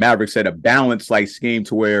 like Maverick said, a balanced like scheme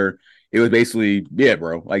to where it was basically,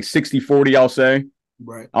 bro, like 60-40, I'll say.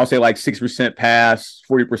 Right. I'll say like 6% pass,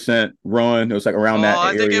 40% run. It was like around that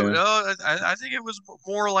area. I think it was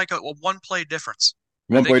more like a one play difference.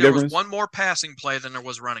 One play difference? There was one more passing play than there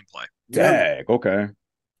was running play. Dag, okay.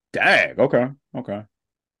 I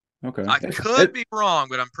could be wrong,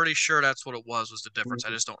 but I'm pretty sure that's what it was the difference.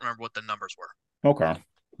 I just don't remember what the numbers were. Okay.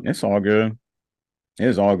 It's all good.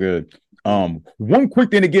 It's all good. One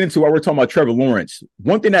quick thing to get into while we're talking about Trevor Lawrence.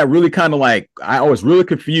 One thing that really kind of like, I was really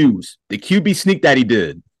confused. The QB sneak that he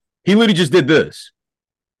did. He literally just did this.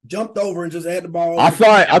 Jumped over and just had the ball. I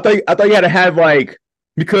thought you had to have like,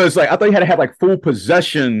 because like, I thought you had to have like full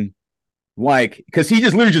possession. Like, because he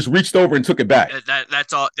just literally just reached over and took it back.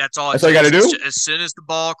 That's all. That's all you got to do. As soon as the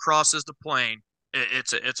ball crosses the plane,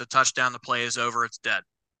 it's a touchdown. The play is over. It's dead.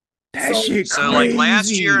 That shit crazy. So like last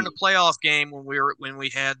year in the playoff game when we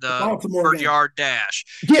had the 100-yard dash.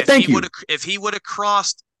 Yeah, if he would have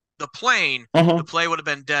crossed the plane, the play would have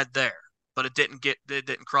been dead there. But it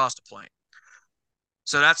didn't cross the plane.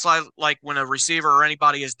 So that's like when a receiver or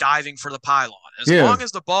anybody is diving for the pylon. As long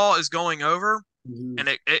as the ball is going over. And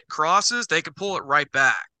it crosses, they could pull it right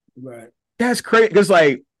back. Right. That's crazy. Because,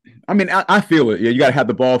 like, I mean, I feel it. Yeah, you got to have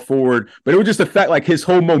the ball forward. But it was just the fact, like, his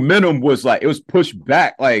whole momentum was, like, it was pushed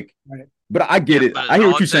back. Like, but I get it. I hear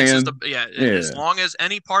what you're saying. As long as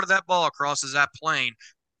any part of that ball crosses that plane,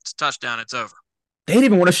 it's a touchdown. It's over. They didn't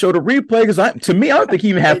even want to show the replay because, to me, I don't think he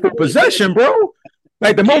even had full possession, bro.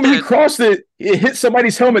 Like, the moment he crossed it, it hit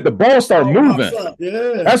somebody's helmet. The ball started moving.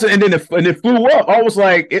 Yeah. And then it flew up. I was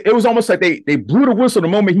like, it was almost like they blew the whistle the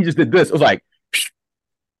moment he just did this. It was like,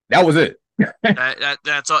 that was it.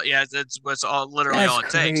 That's all. Yeah, that's all. Literally all it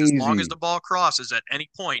takes. As long as the ball crosses at any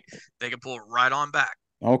point, they can pull it right on back.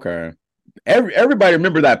 Okay. Everybody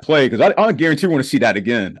remember that play because I guarantee we're going to see that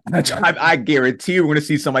again. I guarantee we're going to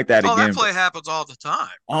see something like that again. That play happens all the time.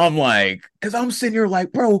 I'm like, because I'm sitting here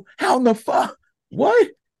like, bro, how in the fuck? What?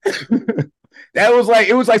 That was like,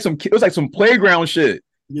 it was like some playground shit.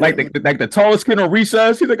 Yeah. Like the tallest kid on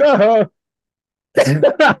recess. He's like,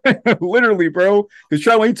 literally, bro. Because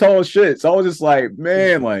Trevor ain't tall as shit. So I was just like,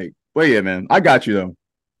 man, like, but yeah, man, I got you though.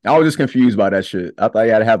 I was just confused by that shit. I thought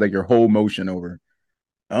you had to have like your whole motion over.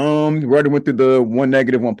 We already went through the one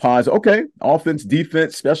negative, one positive. Okay, offense,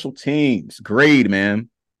 defense, special teams, grade, man.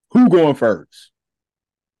 Who going first?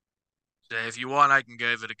 If you want, I can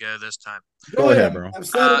give it a go this time. Go ahead, bro. I've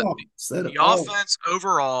said it all. The offense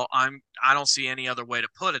overall, I don't see any other way to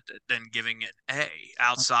put it than giving it A.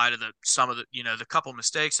 Outside of the couple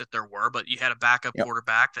mistakes that there were, but you had a backup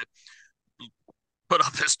quarterback that put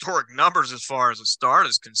up historic numbers as far as the start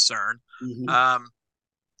is concerned. Mm-hmm.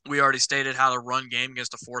 We already stated how the run game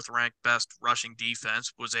against the fourth-ranked best rushing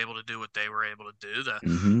defense was able to do what they were able to do.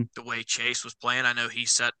 The way Chase was playing, I know he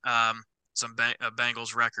set some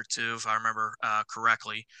Bengals record too, if I remember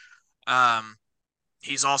correctly.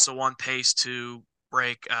 He's also on pace to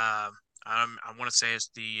break. I want to say it's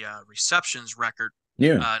the receptions record. In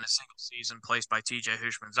a single season, placed by T.J.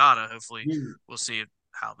 Houshmandzadeh. Hopefully, we'll see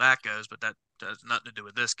how that goes, but that has nothing to do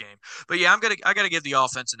with this game. But yeah, I gotta give the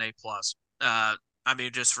offense an A+. I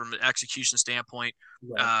mean, just from an execution standpoint,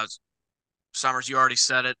 right. Summers, you already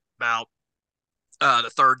said it about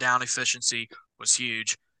the third down efficiency was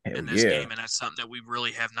huge in this game, and that's something that we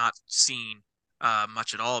really have not seen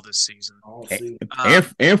much at all this season.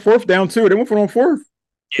 And fourth down too. They went for on fourth.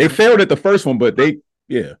 Yeah. They failed at the first one, but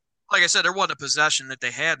like I said, there wasn't a possession that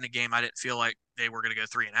they had in the game. I didn't feel like they were going to go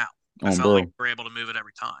 3 and out. I felt like they were able to move it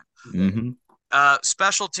every time. Mm-hmm.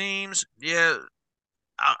 Special teams,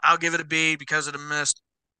 I'll give it a B because of the missed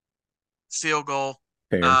field goal.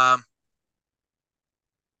 But,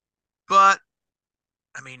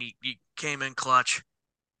 I mean, he came in clutch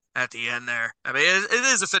at the end there. I mean, it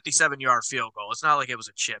is a 57-yard field goal. It's not like it was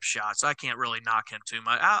a chip shot, so I can't really knock him too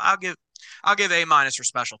much. I'll give A- for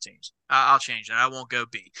special teams. I'll change that. I won't go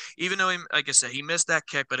B. Even though, like I said, he missed that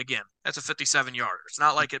kick, but again, that's a 57-yarder. It's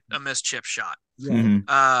not like a missed chip shot.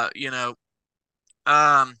 Mm-hmm.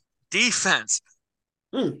 Defense.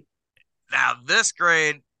 Now, this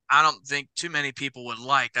grade, I don't think too many people would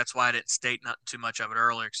like. That's why I didn't state nothing too much of it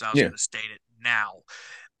earlier, because I was going to state it now.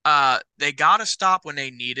 They got to stop when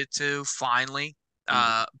they needed to, finally.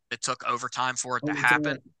 It took overtime for it to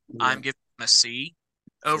happen. I'm giving them a C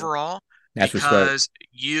overall. That's because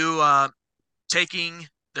you taking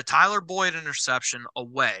the Tyler Boyd interception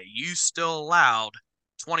away, you still allowed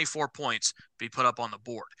 24 points to be put up on the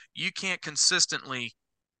board. You can't consistently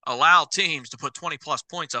allow teams to put 20-plus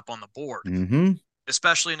points up on the board,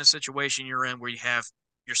 especially in a situation you're in where you have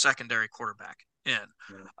your secondary quarterback in.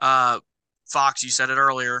 Fox, you said it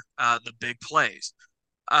earlier, the big plays.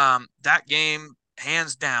 That game,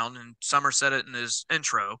 hands down, and Summer said it in his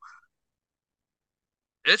intro,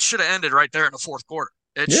 it should have ended right there in the fourth quarter.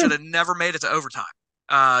 It should have never made it to overtime.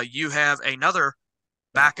 You have another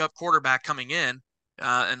backup quarterback coming in,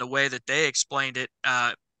 and the way that they explained it,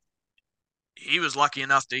 he was lucky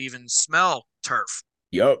enough to even smell turf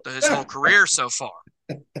his whole career so far.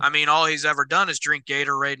 I mean, all he's ever done is drink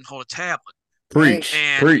Gatorade and hold a tablet. Preach.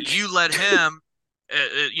 You let him,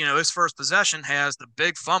 his first possession has the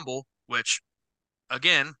big fumble, which,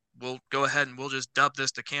 again, we'll go ahead and we'll just dub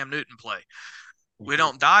this the Cam Newton play. We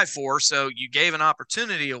don't die for, so you gave an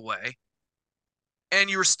opportunity away,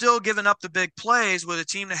 and you were still giving up the big plays with a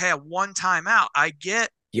team that had one timeout. I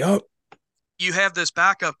get you have this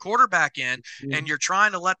backup quarterback in, and you're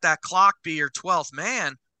trying to let that clock be your 12th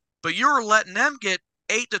man, but you're letting them get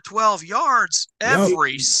 8 to 12 yards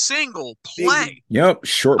every single play.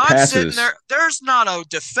 Short passes. I'm sitting there. There's not a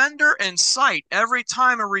defender in sight every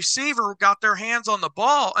time a receiver got their hands on the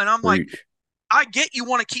ball, and I'm like, I get you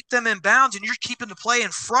want to keep them in bounds, and you're keeping the play in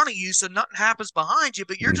front of you so nothing happens behind you,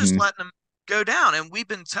 but you're just letting them go down. And we've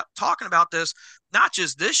been talking about this not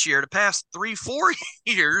just this year, the past 3-4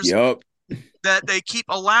 years, that they keep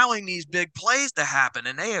allowing these big plays to happen,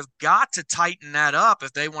 and they have got to tighten that up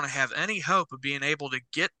if they want to have any hope of being able to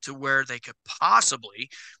get to where they could possibly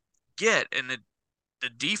get. And the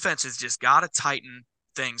defense has just got to tighten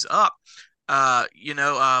things up. It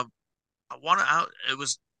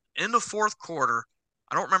was in the fourth quarter.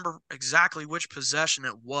 I don't remember exactly which possession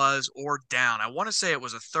it was or down. I want to say it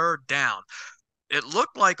was a third down. It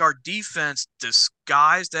looked like our defense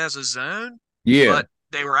disguised as a zone, but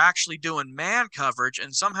they were actually doing man coverage,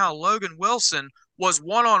 and somehow Logan Wilson was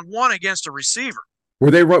one-on-one against a receiver.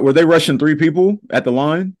 Were they rushing 3 people at the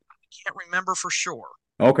line? I can't remember for sure.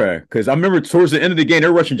 Okay, because I remember towards the end of the game, they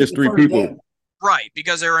were rushing just 3 people. Right,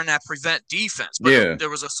 because they were in that prevent defense. But there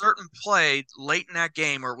was a certain play late in that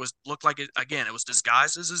game where it looked like, it was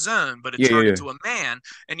disguised as a zone, but it turned into a man,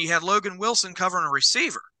 and you had Logan Wilson covering a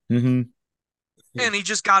receiver. And he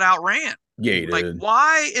just got outran. Yeah, he did. Like,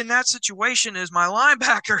 why in that situation is my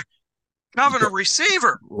linebacker covering a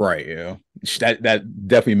receiver? Right, yeah. That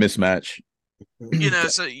definitely mismatch.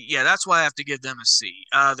 That's why I have to give them a C.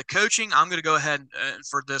 The coaching, I'm going to go ahead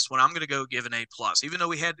for this one. I'm going to go give an A+. Even though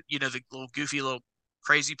we had, the little goofy, little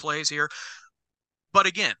crazy plays here, But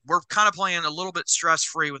again, we're kind of playing a little bit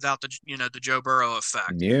stress-free without the Joe Burrow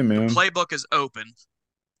effect. Yeah, man. The playbook is open.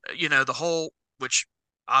 The whole, which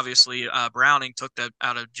obviously Browning took that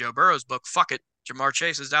out of Joe Burrow's book. Fuck it. Jamar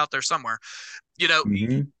Chase is out there somewhere.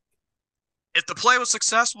 Mm-hmm. If the play was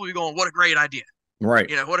successful, you're going, what a great idea. Right.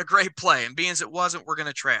 What a great play. And being as it wasn't, we're going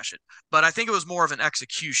to trash it. But I think it was more of an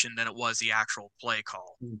execution than it was the actual play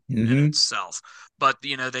call in itself. But,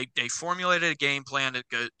 they formulated a game plan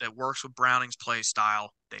that works with Browning's play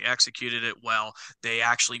style. They executed it well. They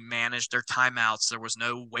actually managed their timeouts. There was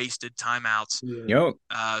no wasted timeouts. Yep.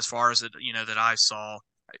 As far as it, that I saw.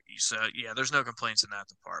 So, yeah, there's no complaints in that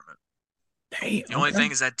department. Damn, the only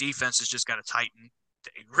thing is that defense has just got to tighten.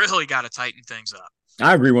 They really got to tighten things up.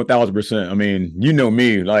 I agree 1,000%. I mean, you know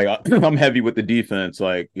me, like I'm heavy with the defense.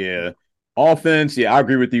 Like, yeah, offense, yeah, I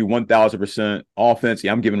agree with you 1,000%. Offense,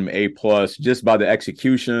 yeah, I'm giving them A+ just by the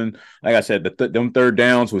execution. Like I said, them third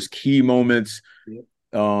downs was key moments. Yep.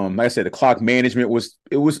 Like I said, the clock management was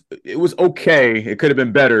okay. It could have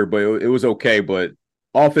been better, but it was okay. But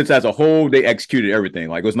offense as a whole, they executed everything.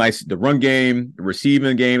 Like it was nice. The run game, the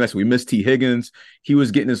receiving game. That's we missed T. Higgins. He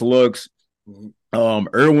was getting his looks.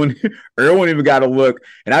 Irwin even got a look,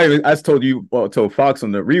 and I told Fox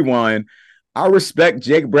on the rewind. I respect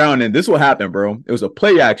Jake Brown, and this will happen, bro. It was a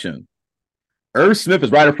play action. Irv Smith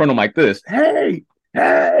is right in front of him like this. Hey,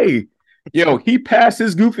 yo, he passed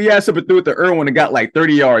his goofy ass up and threw it to Irwin and got like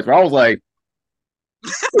 30 yards. But I was like,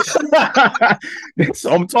 that's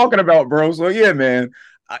what I'm talking about, bro. So yeah, man,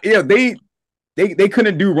 they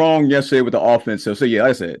couldn't do wrong yesterday with the offense. So yeah, like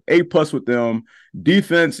I said, A+ with them.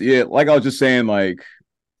 Defense, yeah, like I was just saying, like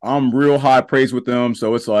I'm real high praise with them.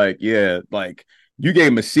 So it's like, yeah, like you gave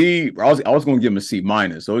him a C. I was going to give him a C-. So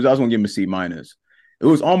I was going to give him a C-. It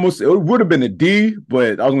would have been a D,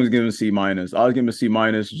 but I was going to give him a C-. I was giving him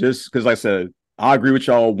a C- just because, like I said, I agree with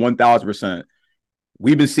y'all 1,000%.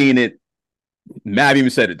 We've been seeing it. Matt even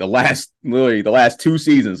said it the last 2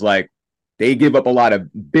 seasons. Like they give up a lot of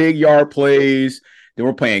big yard plays. Then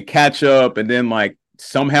we're playing catch up, and then like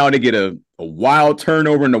somehow they get a wild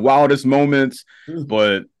turnover in the wildest moments.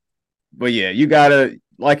 But yeah, you gotta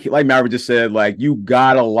like Maverick just said, like you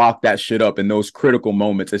gotta lock that shit up in those critical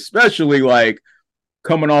moments, especially like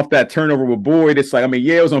coming off that turnover with Boyd. It's like, I mean,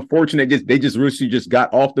 yeah, it was unfortunate. They just really just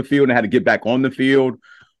got off the field and had to get back on the field.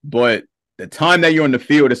 But the time that you're on the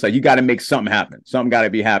field, it's like you got to make something happen. Something got to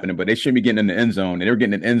be happening. But they shouldn't be getting in the end zone, and they're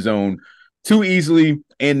getting in the end zone too easily.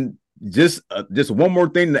 And just one more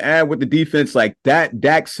thing to add with the defense, like that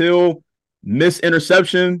Dax Hill missed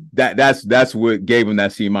interception, that's what gave him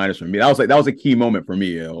that C- for me. That was a key moment for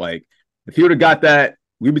me. Like if he would have got that,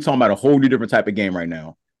 we'd be talking about a whole new different type of game right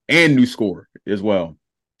now, and new score as well.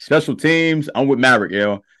 Special teams, I'm with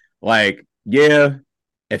Maverick. Like yeah,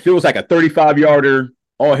 if it was like a 35-yarder,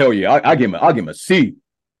 oh hell yeah, I'll give him a C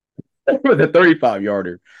for the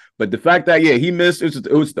 35-yarder. But the fact that he missed,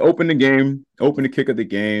 it was to open the kick of the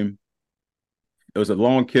game. It was a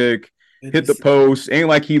long kick, hit the post. Ain't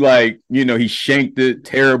like he shanked it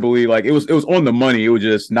terribly. Like it was on the money. It was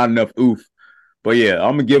just not enough oof. But yeah,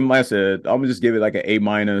 I'm gonna give him, like I said, I'm gonna just give it like an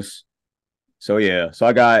A-. So yeah, so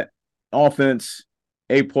I got offense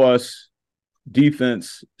A+,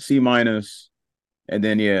 defense C-, and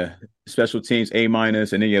then special teams A-, and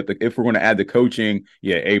then if we're gonna add the coaching,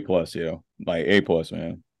 A+, like A+,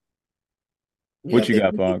 man. What you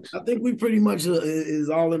got, Fox? I think we pretty much is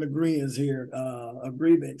all in agreement here.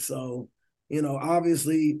 Agreement. So,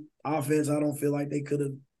 obviously, offense, I don't feel like they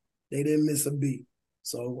didn't miss a beat.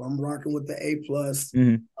 So I'm rocking with the A+.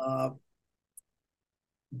 Mm-hmm.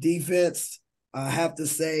 Defense, I have to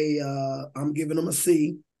say, I'm giving them a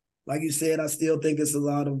C. Like you said, I still think it's a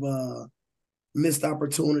lot of missed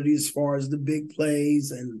opportunities as far as the big plays,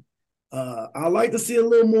 and I like to see a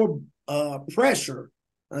little more pressure.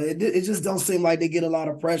 It just don't seem like they get a lot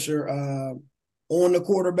of pressure on the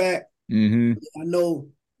quarterback. Mm-hmm. I know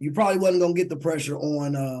you probably wasn't going to get the pressure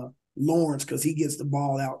on Lawrence because he gets the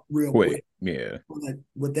ball out real quick. Yeah. But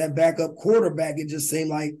with that backup quarterback, it just seemed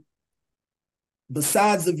like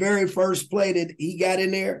besides the very first play that he got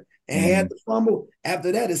in there and had the fumble,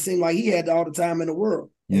 after that, it seemed like he had all the time in the world.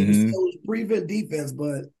 And it was prevent defense,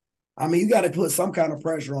 but, I mean, you got to put some kind of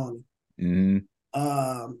pressure on him.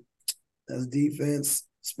 That's defense.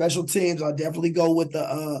 Special teams, I'll definitely go with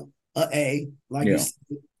the A. Like you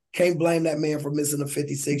said, can't blame that man for missing a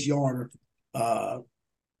 56-yarder. And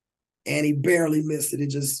he barely missed it.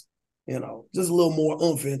 It just, just a little more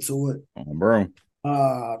oomph into it. Oh, bro.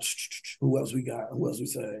 Who else we got? Who else we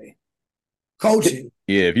say? Coaching.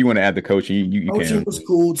 Yeah, if you want to add the coaching, you coaching can. Was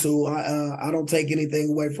cool too. I don't take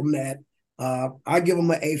anything away from that. I give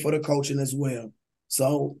him an A for the coaching as well.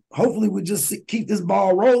 So hopefully we just keep this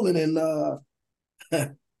ball rolling and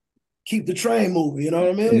keep the train moving. You know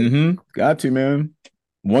what I mean? Mm-hmm. Got to, man.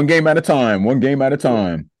 One game at a time. One game at a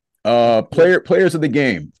time. Players of the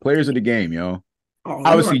game. Players of the game, yo. Oh,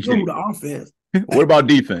 Obviously, you know the offense. What about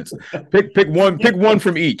defense? Pick one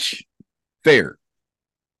from each. Fair.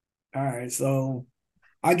 All right, so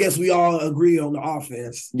I guess we all agree on the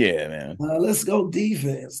offense. Yeah, man. Let's go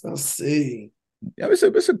defense. Let's see. Yeah, it's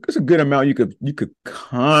a good amount. You could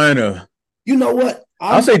kind of. You know what?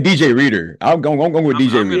 I'll say DJ Reader. I'm going with DJ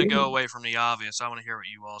Reader. I'm going to go away from the obvious. I want to hear what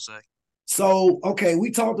you all say. So, okay, we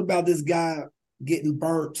talked about this guy getting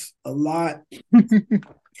burnt a lot.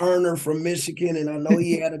 Turner from Michigan, and I know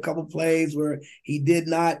he had a couple plays where he did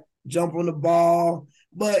not jump on the ball,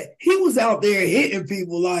 but he was out there hitting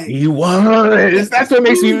people like he was. That's what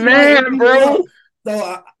makes me mad, bro.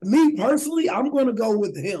 So, me personally, I'm going to go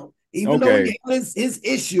with him, even though he has his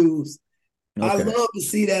issues. Okay. I love to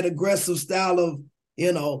see that aggressive style of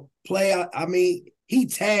play. I mean, he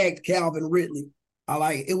tagged Calvin Ridley.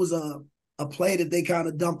 It was a play that they kind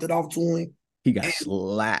of dumped it off to him. He got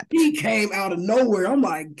slapped. He came out of nowhere. I'm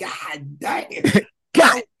like, God damn.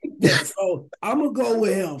 God. So I'm gonna go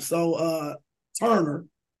with him. So Turner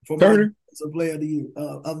for Turner my player of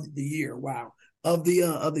the year. Wow. Of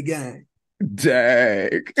the game.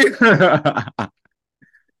 Dang.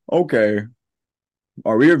 Okay.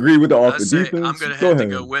 Are we agree with the offense? Defense? I'm gonna have to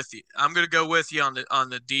go with you. I'm gonna go with you on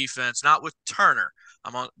the defense, not with Turner.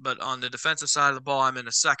 But on the defensive side of the ball, I'm in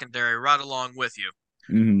the secondary right along with you.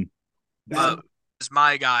 Mm-hmm. Is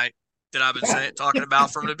my guy that I've been talking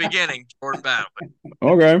about from the beginning, Jordan Battle.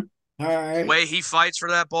 Okay. All right. The way he fights for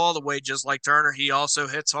that ball, the way just like Turner, he also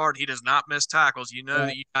hits hard. He does not miss tackles. You know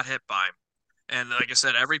that you got hit by him. And like I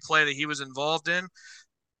said, every play that he was involved in,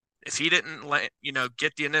 if he didn't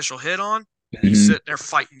get the initial hit on, he's sitting there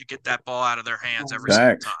fighting to get that ball out of their hands every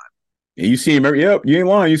single time. Yeah, you see him you ain't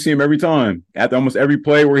lying. You see him every time. After almost every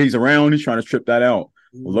play where he's around, he's trying to strip that out.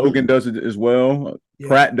 Logan does it as well. Yeah.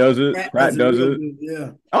 Pratt does it. Pratt does it. Yeah.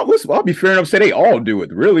 I'll be fair enough to say they all do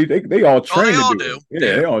it. Really, they all train. They all do.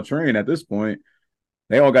 Yeah, they all train at this point.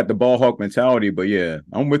 They all got the ball hawk mentality. But yeah,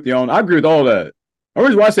 I'm with you on. I agree with all that. The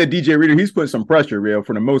reason why I said DJ Reader, he's putting some pressure, real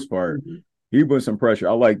for the most part. Mm-hmm. He put some pressure.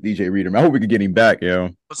 I like DJ Reader. I hope we can get him back, yo.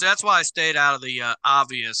 Well, so that's why I stayed out of the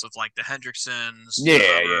obvious of like the Hendricksons.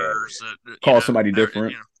 Call somebody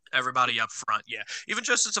different. Everybody up front. Yeah, even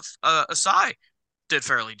just as Asai did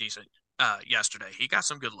fairly decent yesterday. He got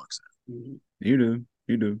some good looks at. Mm-hmm. You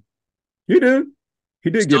do. He did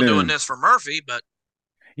Still get doing in. this for Murphy, but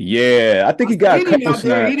yeah, I think he got a couple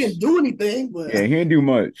snaps. He didn't do anything, but he didn't do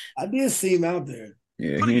much. I did see him out there.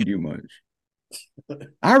 Yeah, he didn't do much.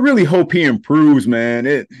 I really hope he improves,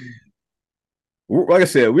 man. Like I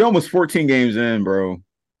said, we almost 14 games in, bro.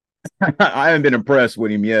 I haven't been impressed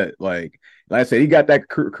with him yet. Like I said, he got that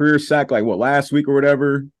career sack last week or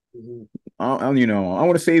whatever. Mm-hmm. I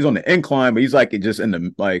want to say he's on the incline, but he's just in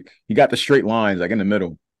the he got the straight lines in the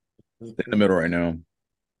middle. In the middle right now.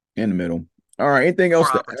 In the middle. All right, anything else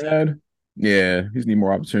to add? Yeah, he's need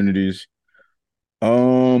more opportunities.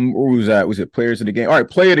 Where was that? Was it players of the game? All right,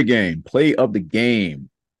 play of the game. Play of the game.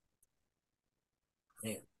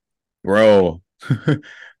 Man. Bro. There's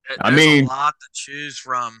a lot to choose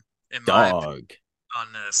from in my opinion on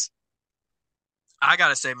this. I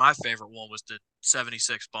gotta say my favorite one was the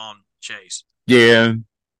 76 bomb chase. Yeah.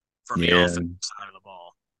 From the offensive side of the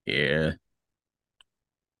ball. Yeah.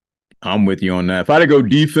 I'm with you on that. If I had to go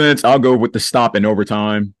defense, I'll go with the stop in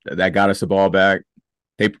overtime. That got us the ball back.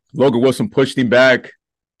 Logan Wilson pushed him back.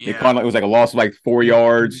 Yeah. It was a loss of 4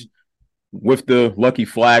 yards with the lucky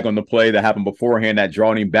flag on the play that happened beforehand that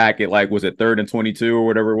drawing him back at was it 3rd and 22 or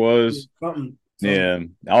whatever it was. Something. Yeah,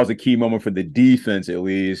 that was a key moment for the defense at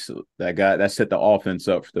least. That set the offense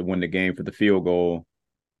up to win the game for the field goal.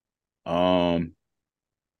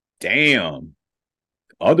 Damn.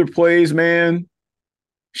 Other plays, man.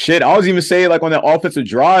 Shit, I was even saying on that offensive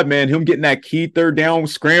drive, man, him getting that key 3rd down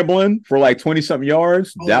scrambling for 20-something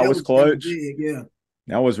yards. That was clutch. Big, yeah.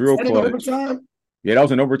 That was real clutch. Overtime? Yeah, that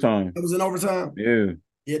was in overtime. It was in overtime? Yeah.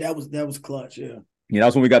 Yeah, that was clutch, yeah. Yeah, that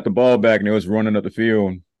was when we got the ball back and it was running up the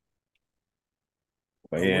field.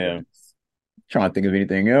 But yeah. Trying to think of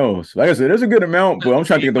anything else. Like I said, there's a good amount, but I'm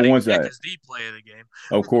trying to think of the ones that is the play of the game.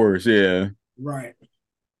 Of course, yeah. Right.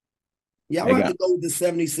 Yeah, I like to go with the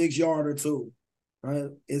 76-yarder too. Right?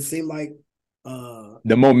 It seemed like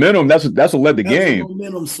the momentum, that's what led the game.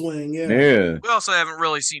 Momentum swing, yeah. Yeah. We also haven't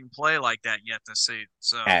really seen play like that yet this season.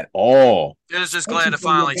 So at all. It was just glad to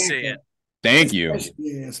finally see it. Thank you.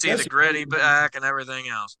 Yeah, see the gritty back and everything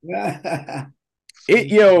else.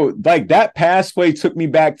 Like that pass play took me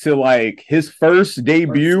back to like his first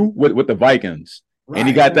debut with the Vikings. Right. And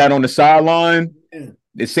he got that on the sideline. Yeah.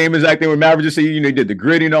 The same exact thing with Maverick. Just he did the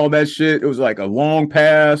gritty and all that shit. It was like a long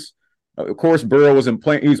pass. Of course, Burrow wasn't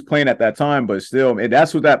playing. He was playing at that time, but still, and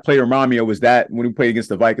that's what that play reminded me of. Was that when he played against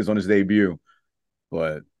the Vikings on his debut?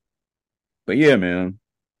 But yeah, man.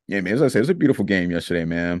 As I said, it was a beautiful game yesterday,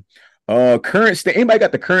 man. Anybody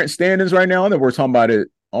got the current standings right now? I know we're talking about it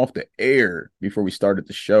off the air before we started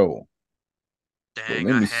the show.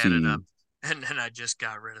 Dang, I had it up, and then I just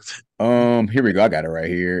got rid of it. Here we go. I got it right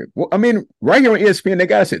here. Well, I mean, right here on ESPN, they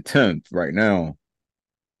got us at 10th right now.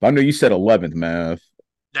 I know you said 11th, Mav.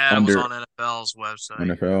 Yeah, it was on NFL's website.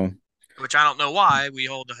 NFL. Which I don't know why we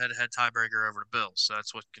hold the head-to-head tiebreaker over the Bills, so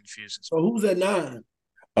that's what confuses me. So who's at 9?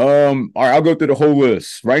 All right, I'll go through the whole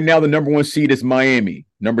list. Right now, the number 1 seed is Miami.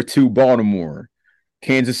 Number 2, Baltimore.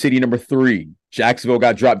 Kansas City, number 3. Jacksonville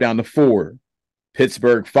got dropped down to 4.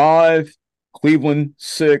 Pittsburgh, 5. Cleveland,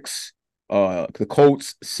 6. The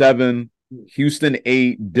Colts, 7. Houston,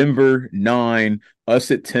 8. Denver, 9. Us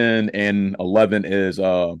at 10. And 11 is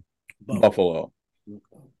Buffalo.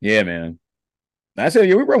 Yeah, man. I said,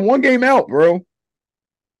 we were 1 game out, bro.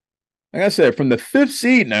 Like I said, from the 5th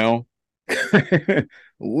seed now.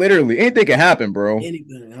 Literally, anything can happen, bro.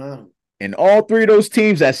 Anything, huh? And all 3 of those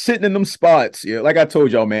teams that's sitting in them spots, like I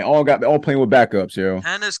told y'all, man, all playing with backups,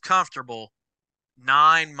 10 is comfortable.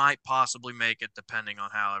 9 might possibly make it, depending on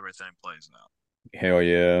how everything plays out. Hell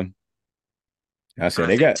yeah! I said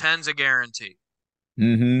they got 10's a guarantee.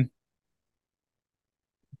 Mm-hmm.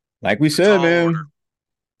 Like we said, man. Order.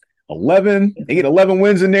 11, they get 11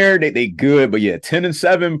 wins in there. They good, but yeah, 10 and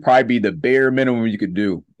 7 probably be the bare minimum you could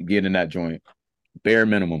do to get in that joint. Bare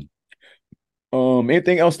minimum.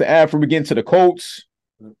 Anything else to add before we get into the Colts?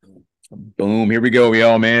 Boom, here we go,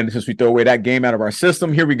 y'all, man. Since we throw away that game out of our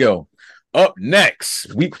system, here we go. Up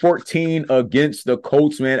next, week 14 against the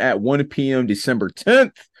Colts, man, at 1 p.m. December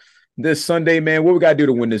 10th. This Sunday, man. What we gotta do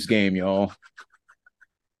to win this game, y'all?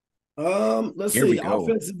 Let's see.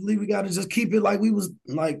 Offensively, we got to just keep it like we was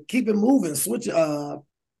like keep it moving. Switch,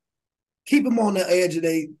 keep them on the edge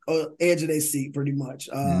of their seat, pretty much.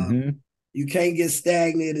 You can't get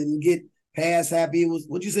stagnant and get pass happy. It was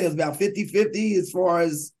what you say, it's about 50-50 as far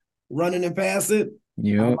as running and passing.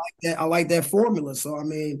 Yeah, I like that formula. So I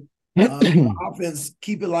mean, offense,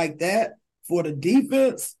 keep it like that. For the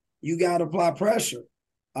defense, you got to apply pressure.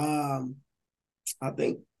 I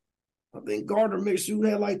think Gardner Minshew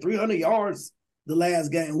had like 300 yards the last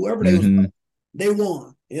game. Whoever they was, they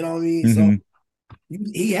won. You know what I mean? So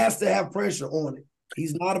he has to have pressure on it.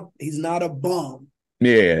 He's not a bum.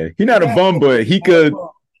 Yeah, he's not a bum, but he could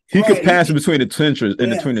pass in between the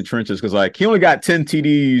trenches because like he only got 10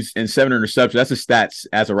 TDs and 7 interceptions. That's his stats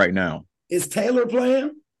as of right now. Is Taylor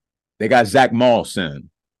playing? They got Zach Moss in.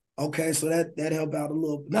 Okay, so that helped out a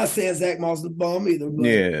little. Not saying Zach Moss is a bum either, but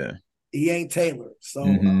yeah, he ain't Taylor. So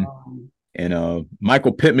and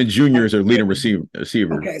Michael Pittman Jr. is their leading receiver.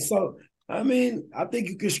 Okay, so I mean, I think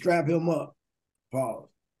you could strap him up. Pause.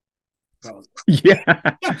 Yeah.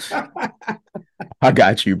 I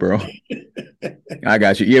got you, bro. I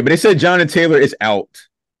got you. Yeah, but they said Jonathan Taylor is out.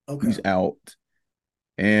 Okay. He's out.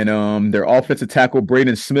 And their offensive tackle,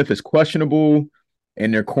 Braden Smith, is questionable.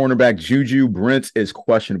 And their cornerback, Juju Brents, is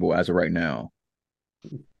questionable as of right now.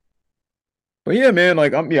 But yeah, man,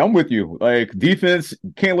 like I'm with you. Like defense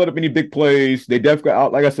can't let up any big plays. They definitely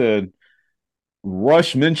out, like I said,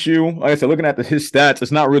 Rush Minshew. Like I said, looking at his stats,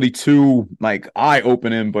 it's not really too like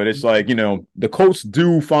eye-opening, but it's like, the Colts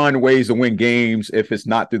do find ways to win games if it's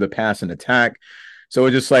not through the pass and attack. So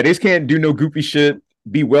it's just like they just can't do no goofy shit.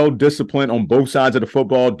 Be well disciplined on both sides of the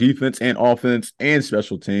football, defense and offense and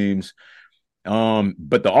special teams.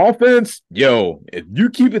 But the offense, if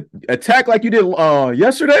you keep it attack like you did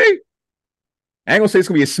yesterday, I ain't gonna say it's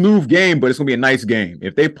gonna be a smooth game, but it's gonna be a nice game.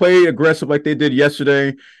 If they play aggressive like they did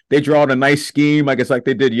yesterday, they draw out a nice scheme, I guess like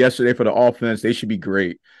they did yesterday for the offense, they should be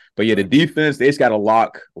great. But yeah, the defense, they just gotta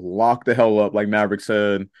lock the hell up, like Maverick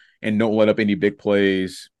said, and don't let up any big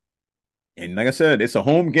plays. And like I said, it's a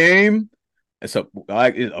home game. It's a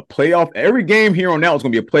playoff. Every game here on out is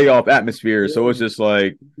gonna be a playoff atmosphere. Yeah. So it's just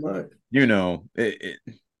like,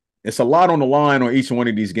 it's a lot on the line on each one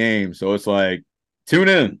of these games. So it's like, tune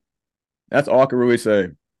in. That's all I can really say.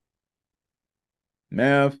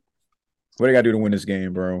 Mav, what do you got to do to win this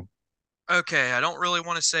game, bro? Okay, I don't really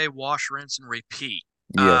want to say wash, rinse, and repeat.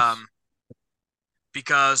 Yes.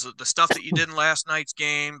 Because the stuff that you did in last night's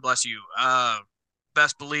game, bless you,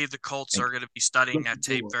 best believe the Colts are going to be studying that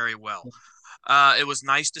tape very well. It was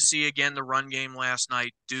nice to see, again, the run game last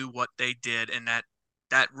night do what they did, and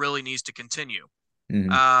that really needs to continue.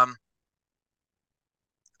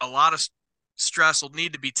 a lot of stress will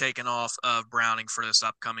need to be taken off of Browning for this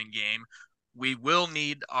upcoming game. We will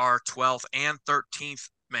need our 12th and 13th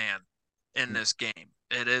man in this game.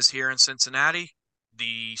 It is here in Cincinnati.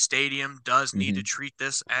 The stadium does need to treat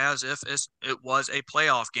this as if it was a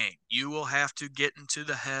playoff game. You will have to get into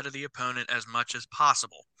the head of the opponent as much as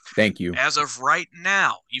possible. Thank you. As of right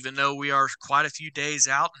now, even though we are quite a few days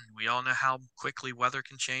out and we all know how quickly weather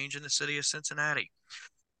can change in the city of Cincinnati,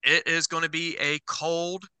 it is going to be a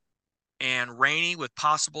cold and rainy with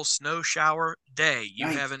possible snow shower day. You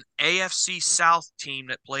have an AFC South team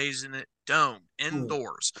that plays in a dome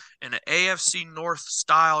indoors in an AFC North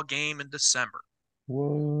style game in December.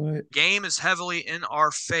 What? Game is heavily in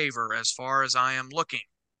our favor as far as I am looking.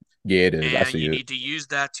 Yeah, it is. And you need to use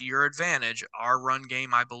that to your advantage. Our run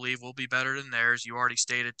game, I believe, will be better than theirs. You already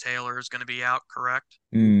stated Taylor is going to be out, correct?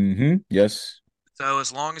 Yes. So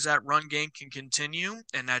as long as that run game can continue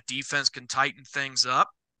and that defense can tighten things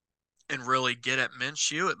up and really get at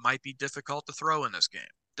Minshew, it might be difficult to throw in this game,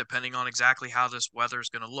 depending on exactly how this weather is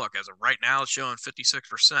going to look. As of right now, it's showing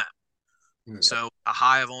 56%. So a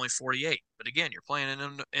high of only 48. But again, you're playing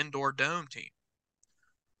an indoor dome team.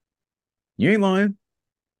 You ain't lying.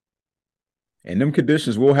 And them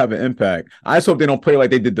conditions will have an impact. I just hope they don't play like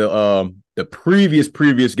they did the previous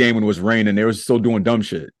game when it was raining. They were still doing dumb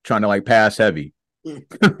shit, trying to like pass heavy.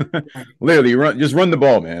 Literally, just run the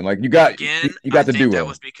ball, man. Like you got the DUVAL. That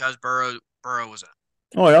was because Burrow was out.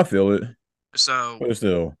 Oh, yeah, I feel it. So, but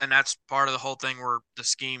still, and that's part of the whole thing where the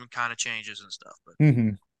scheme kind of changes and stuff. But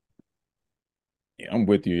yeah, I'm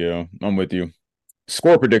with you, yo. I'm with you.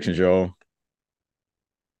 Score predictions, y'all.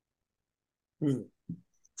 That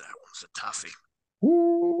one's a toughie.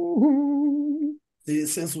 Ooh.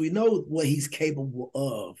 Since we know what he's capable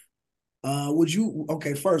of, would you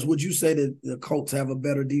say that the Colts have a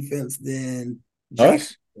better defense than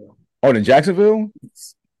Jacksonville? Oh, than Jacksonville?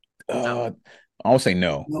 I would say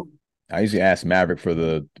no. I usually ask Maverick for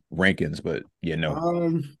the rankings, but yeah,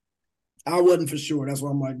 no. I wasn't for sure. That's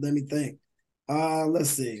why I'm like, let me think.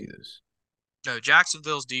 Let's see. No,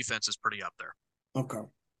 Jacksonville's defense is pretty up there. Okay.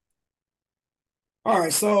 All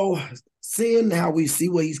right, so seeing how we see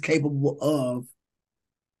what he's capable of,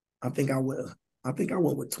 I think I went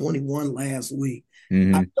with 21 last week.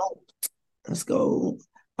 Let's go.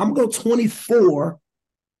 I'm gonna go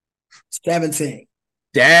 24-17.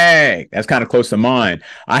 Dang, that's kind of close to mine.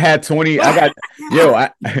 I had 20. I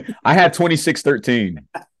had 26-13.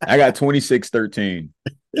 I got 26-13.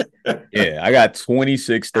 Yeah, I got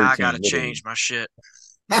 26-13. I gotta change my shit.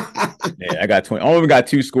 Yeah, I got 20. I only got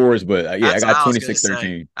two scores, but I got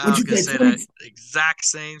 26-13. I was gonna say that exact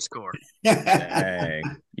same score. Dang.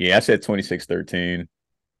 Yeah, I said 26-13.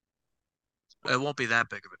 It won't be that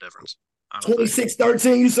big of a difference.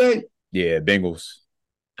 26-13, you say? Yeah, Bengals.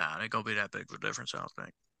 Nah, it ain't gonna be that big of a difference, I don't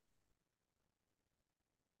think.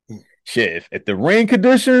 Shit, if the rain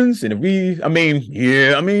conditions and we'll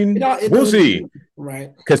see.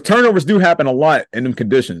 Right. Because turnovers do happen a lot in them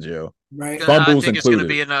conditions, yo. Right. Fumbles I think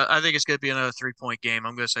included. I think it's gonna be another 3-point game.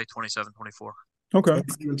 I'm gonna say 27-24. Okay.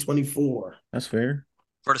 27-24. That's fair.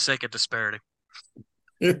 For the sake of disparity.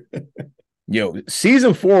 Yo,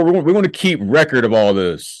 season 4, we're going to keep record of all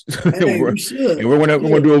this. Hey, we should. And we're going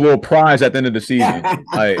to do a little prize at the end of the season.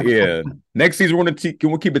 Yeah. Next season, we'll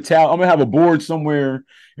keep a tally. I'm going to have a board somewhere,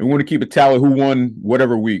 and we're going to keep a tally who won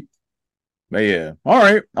whatever week. But yeah. All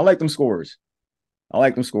right. I like them scores. I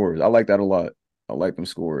like that a lot. I like them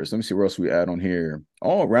scores. Let me see what else we add on here.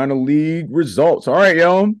 Oh, round of league results. All right,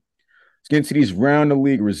 yo. Let's get into these round of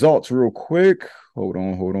league results real quick. Hold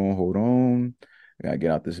on. I gotta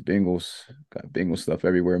get out this Bengals. Got Bengals stuff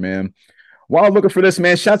everywhere, man. While looking for this,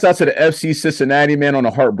 man, shouts out to the FC Cincinnati, man, on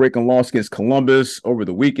a heartbreaking loss against Columbus over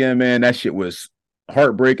the weekend, man. That shit was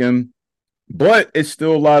heartbreaking. But it's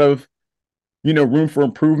still a lot of, room for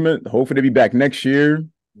improvement. Hopefully to be back next year.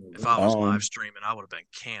 If I was live streaming, I would have been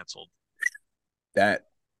canceled. So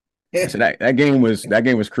that game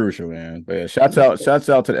was crucial, man. But yeah, shouts out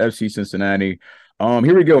to the FC Cincinnati.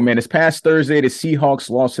 Here we go, man. This past Thursday, the Seahawks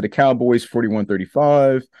lost to the Cowboys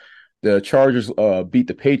 41-35. The Chargers beat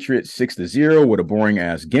the Patriots 6-0 with a boring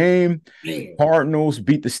ass game. Cardinals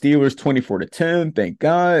beat the Steelers 24-10. Thank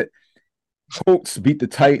God. Colts beat the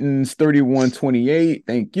Titans 31-28.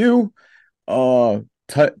 Thank you.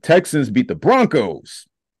 Texans beat the Broncos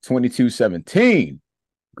 22-17.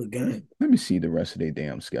 Good game. Let me see the rest of their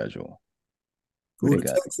damn schedule.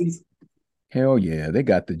 Texans. Hell yeah, they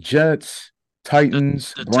got the Jets,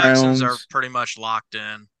 Titans, the Browns. Texans are pretty much locked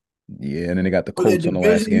in. Yeah, and then they got the Colts on the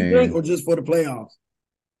last game. Or just for the playoffs?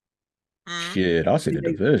 Shit, I'll say the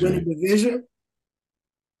division. Win the division?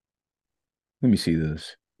 Let me see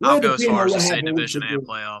this. I'll go as far as to say division and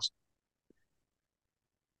playoffs.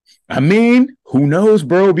 I mean, who knows,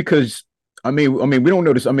 bro? Because I mean, we don't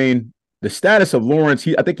know this. I mean, the status of Lawrence,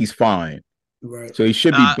 I think he's fine. Right. So he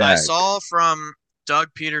should be back. I saw from Doug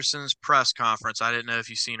Peterson's press conference. I didn't know if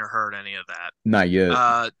you've seen or heard any of that. Not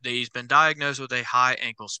yet. He's been diagnosed with a high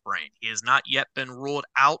ankle sprain. He has not yet been ruled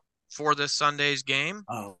out for this Sunday's game.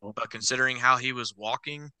 But considering how he was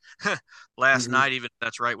walking last night, even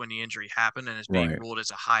that's right when the injury happened and is being ruled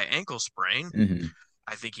as a high ankle sprain,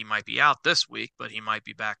 I think he might be out this week, but he might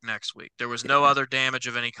be back next week. There was no other damage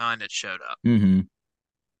of any kind that showed up.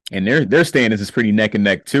 And their standings is pretty neck and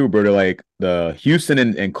neck too, bro. They're like the Houston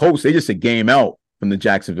and Colts, they just a game out from the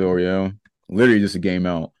Jacksonville, literally just a game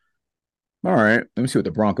out. All right, let me see what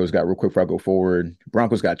the Broncos got real quick before I go forward.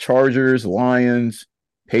 Broncos got Chargers, Lions,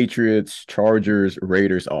 Patriots, Chargers,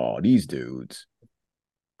 Raiders. Oh, these dudes.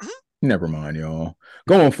 Never mind, y'all.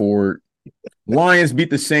 Going forward, Lions beat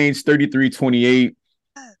the Saints 33-28.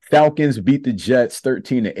 Falcons beat the Jets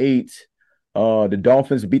 13-8. The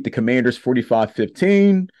Dolphins beat the Commanders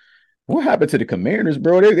 45-15. What happened to the Commanders,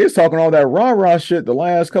 bro? They're talking all that rah-rah shit the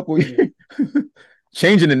last couple of years.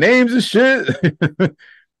 Changing the names and shit.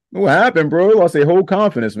 What happened, bro? Lost their whole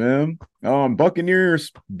confidence, man.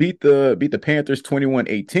 Buccaneers beat the Panthers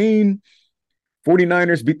 21-18.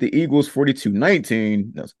 49ers beat the Eagles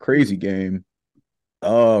 42-19. That's a crazy game.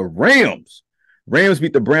 Rams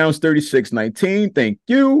beat the Browns 36-19. Thank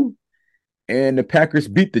you. And the Packers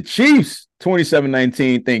beat the Chiefs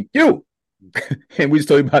 27-19. Thank you. And we just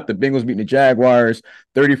told you about the Bengals beating the Jaguars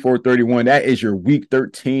 34-31. That is your Week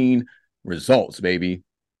 13 results, baby.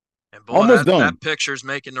 And boy, almost done. That picture's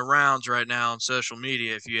making the rounds right now on social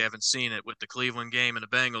media. If you haven't seen it with the Cleveland game and the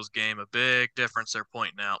Bengals game, a big difference they're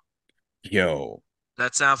pointing out. Yo.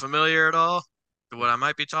 That sound familiar at all? To what I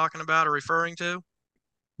might be talking about or referring to?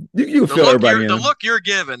 You feel everybody in. The look you're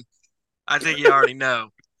giving, I think you already know.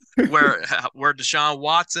 Where Deshaun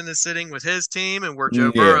Watson is sitting with his team and where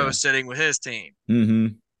Joe Burrow is sitting with his team.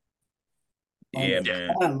 Yeah, man.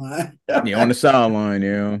 On the sideline,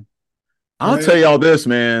 yeah. I'll tell y'all this,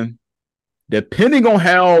 man. Depending on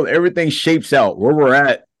how everything shapes out, where we're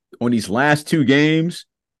at on these last two games,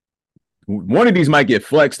 one of these might get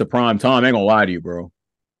flexed to prime time. I ain't gonna lie to you, bro.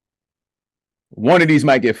 One of these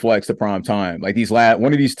might get flexed to prime time. Like these last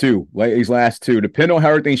two, depending on how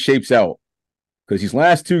everything shapes out. Because these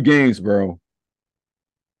last two games, bro.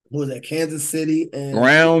 What was that? Kansas City and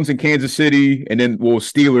Browns and Kansas City, and then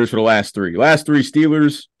Steelers for the last three. Last three: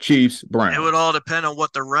 Steelers, Chiefs, Browns. It would all depend on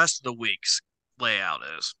what the rest of the week's layout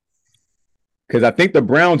is. Because I think the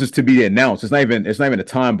Browns is to be announced. It's not even a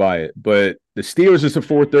time by it. But the Steelers is at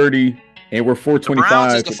 4:30, and we're 4:25. The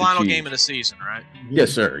Browns is the final game of the season, right?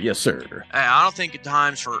 Yes, sir. Yes, sir. Hey, I don't think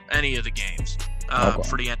times for any of the games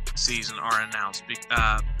for the end of the season are announced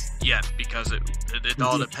yet because it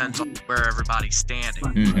all depends on where everybody's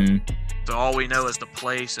standing. So all we know is the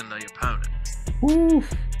place and the opponent.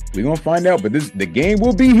 We're gonna find out, but the game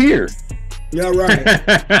will be here. Yeah, right.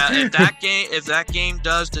 If that game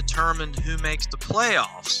does determine who makes the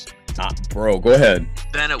playoffs, bro, go ahead.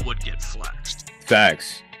 Then it would get flexed.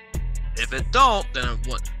 Facts. If it don't, then it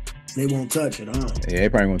wouldn't. They won't touch it, huh? Yeah, they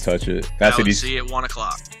probably won't touch it. That's what you see at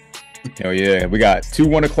 1:00. Hell yeah, we got 2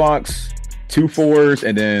 1:00s, 2 4s,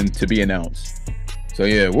 and then to be announced. So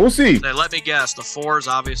yeah, we'll see. Now, let me guess. The 4 is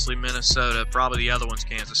obviously Minnesota. Probably the other one's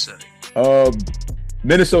Kansas City.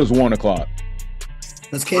 Minnesota's 1:00.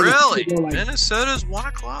 Really? Minnesota's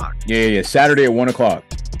 1:00. Yeah. Saturday at 1:00.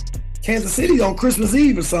 Kansas City's on Christmas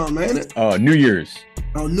Eve or something, ain't it? New Year's.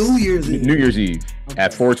 Oh, New Year's Eve. New Year's Eve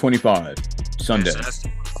at 4:25 Sunday. Okay, so that's the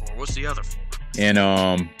 4. What's the other 4? And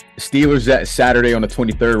Steelers that Saturday on the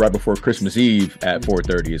 23rd, right before Christmas Eve at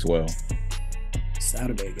 4:30 as well.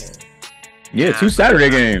 Saturday game. Yeah, 2 Saturday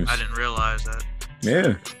games. I didn't realize that.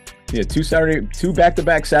 Yeah, 2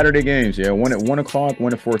 back-to-back Saturday games. Yeah, one at 1:00,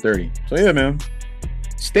 one at 4:30. So yeah, man.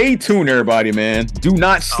 Stay tuned, everybody, man. Do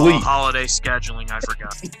not sleep. Holiday scheduling, I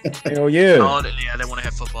forgot. Hell yeah. They want to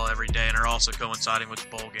have football every day, and they're also coinciding with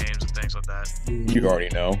bowl games and things like that. You already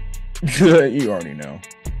know. You already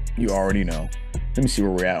know. Let me see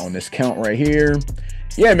where we're at on this count right here.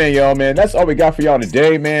 Yeah, man, y'all, man. That's all we got for y'all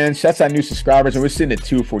today, man. Shouts out new subscribers, and we're sitting at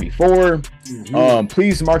 244.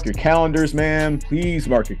 Please mark your calendars, man. Please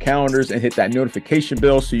mark your calendars and hit that notification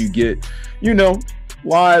bell so you get,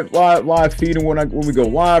 live feeding when we go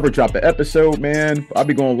live or drop an episode, man. I'll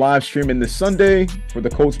be going live streaming this Sunday for the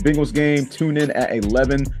Colts Bengals game. Tune in at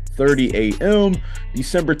 11:30 a.m.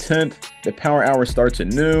 December 10th. The Power Hour starts at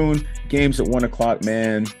noon. Games at 1:00,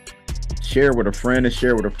 man. Share with a friend and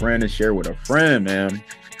share with a friend and share with a friend, man.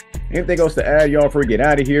 Anything else to add, y'all, before we get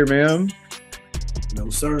out of here, man? No,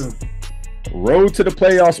 sir. Road to the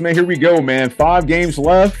playoffs, man. Here we go, man. 5 games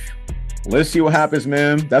left. Let's see what happens,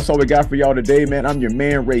 man. That's all we got for y'all today, man. I'm your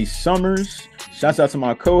man, Ray Summers. Shouts out to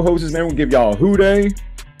my co-hosts, man. We'll give y'all a hoo-day.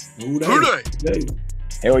 Hoo-day.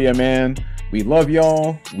 Hell yeah, man. We love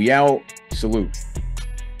y'all. We out. Salute.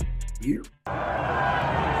 Yeah.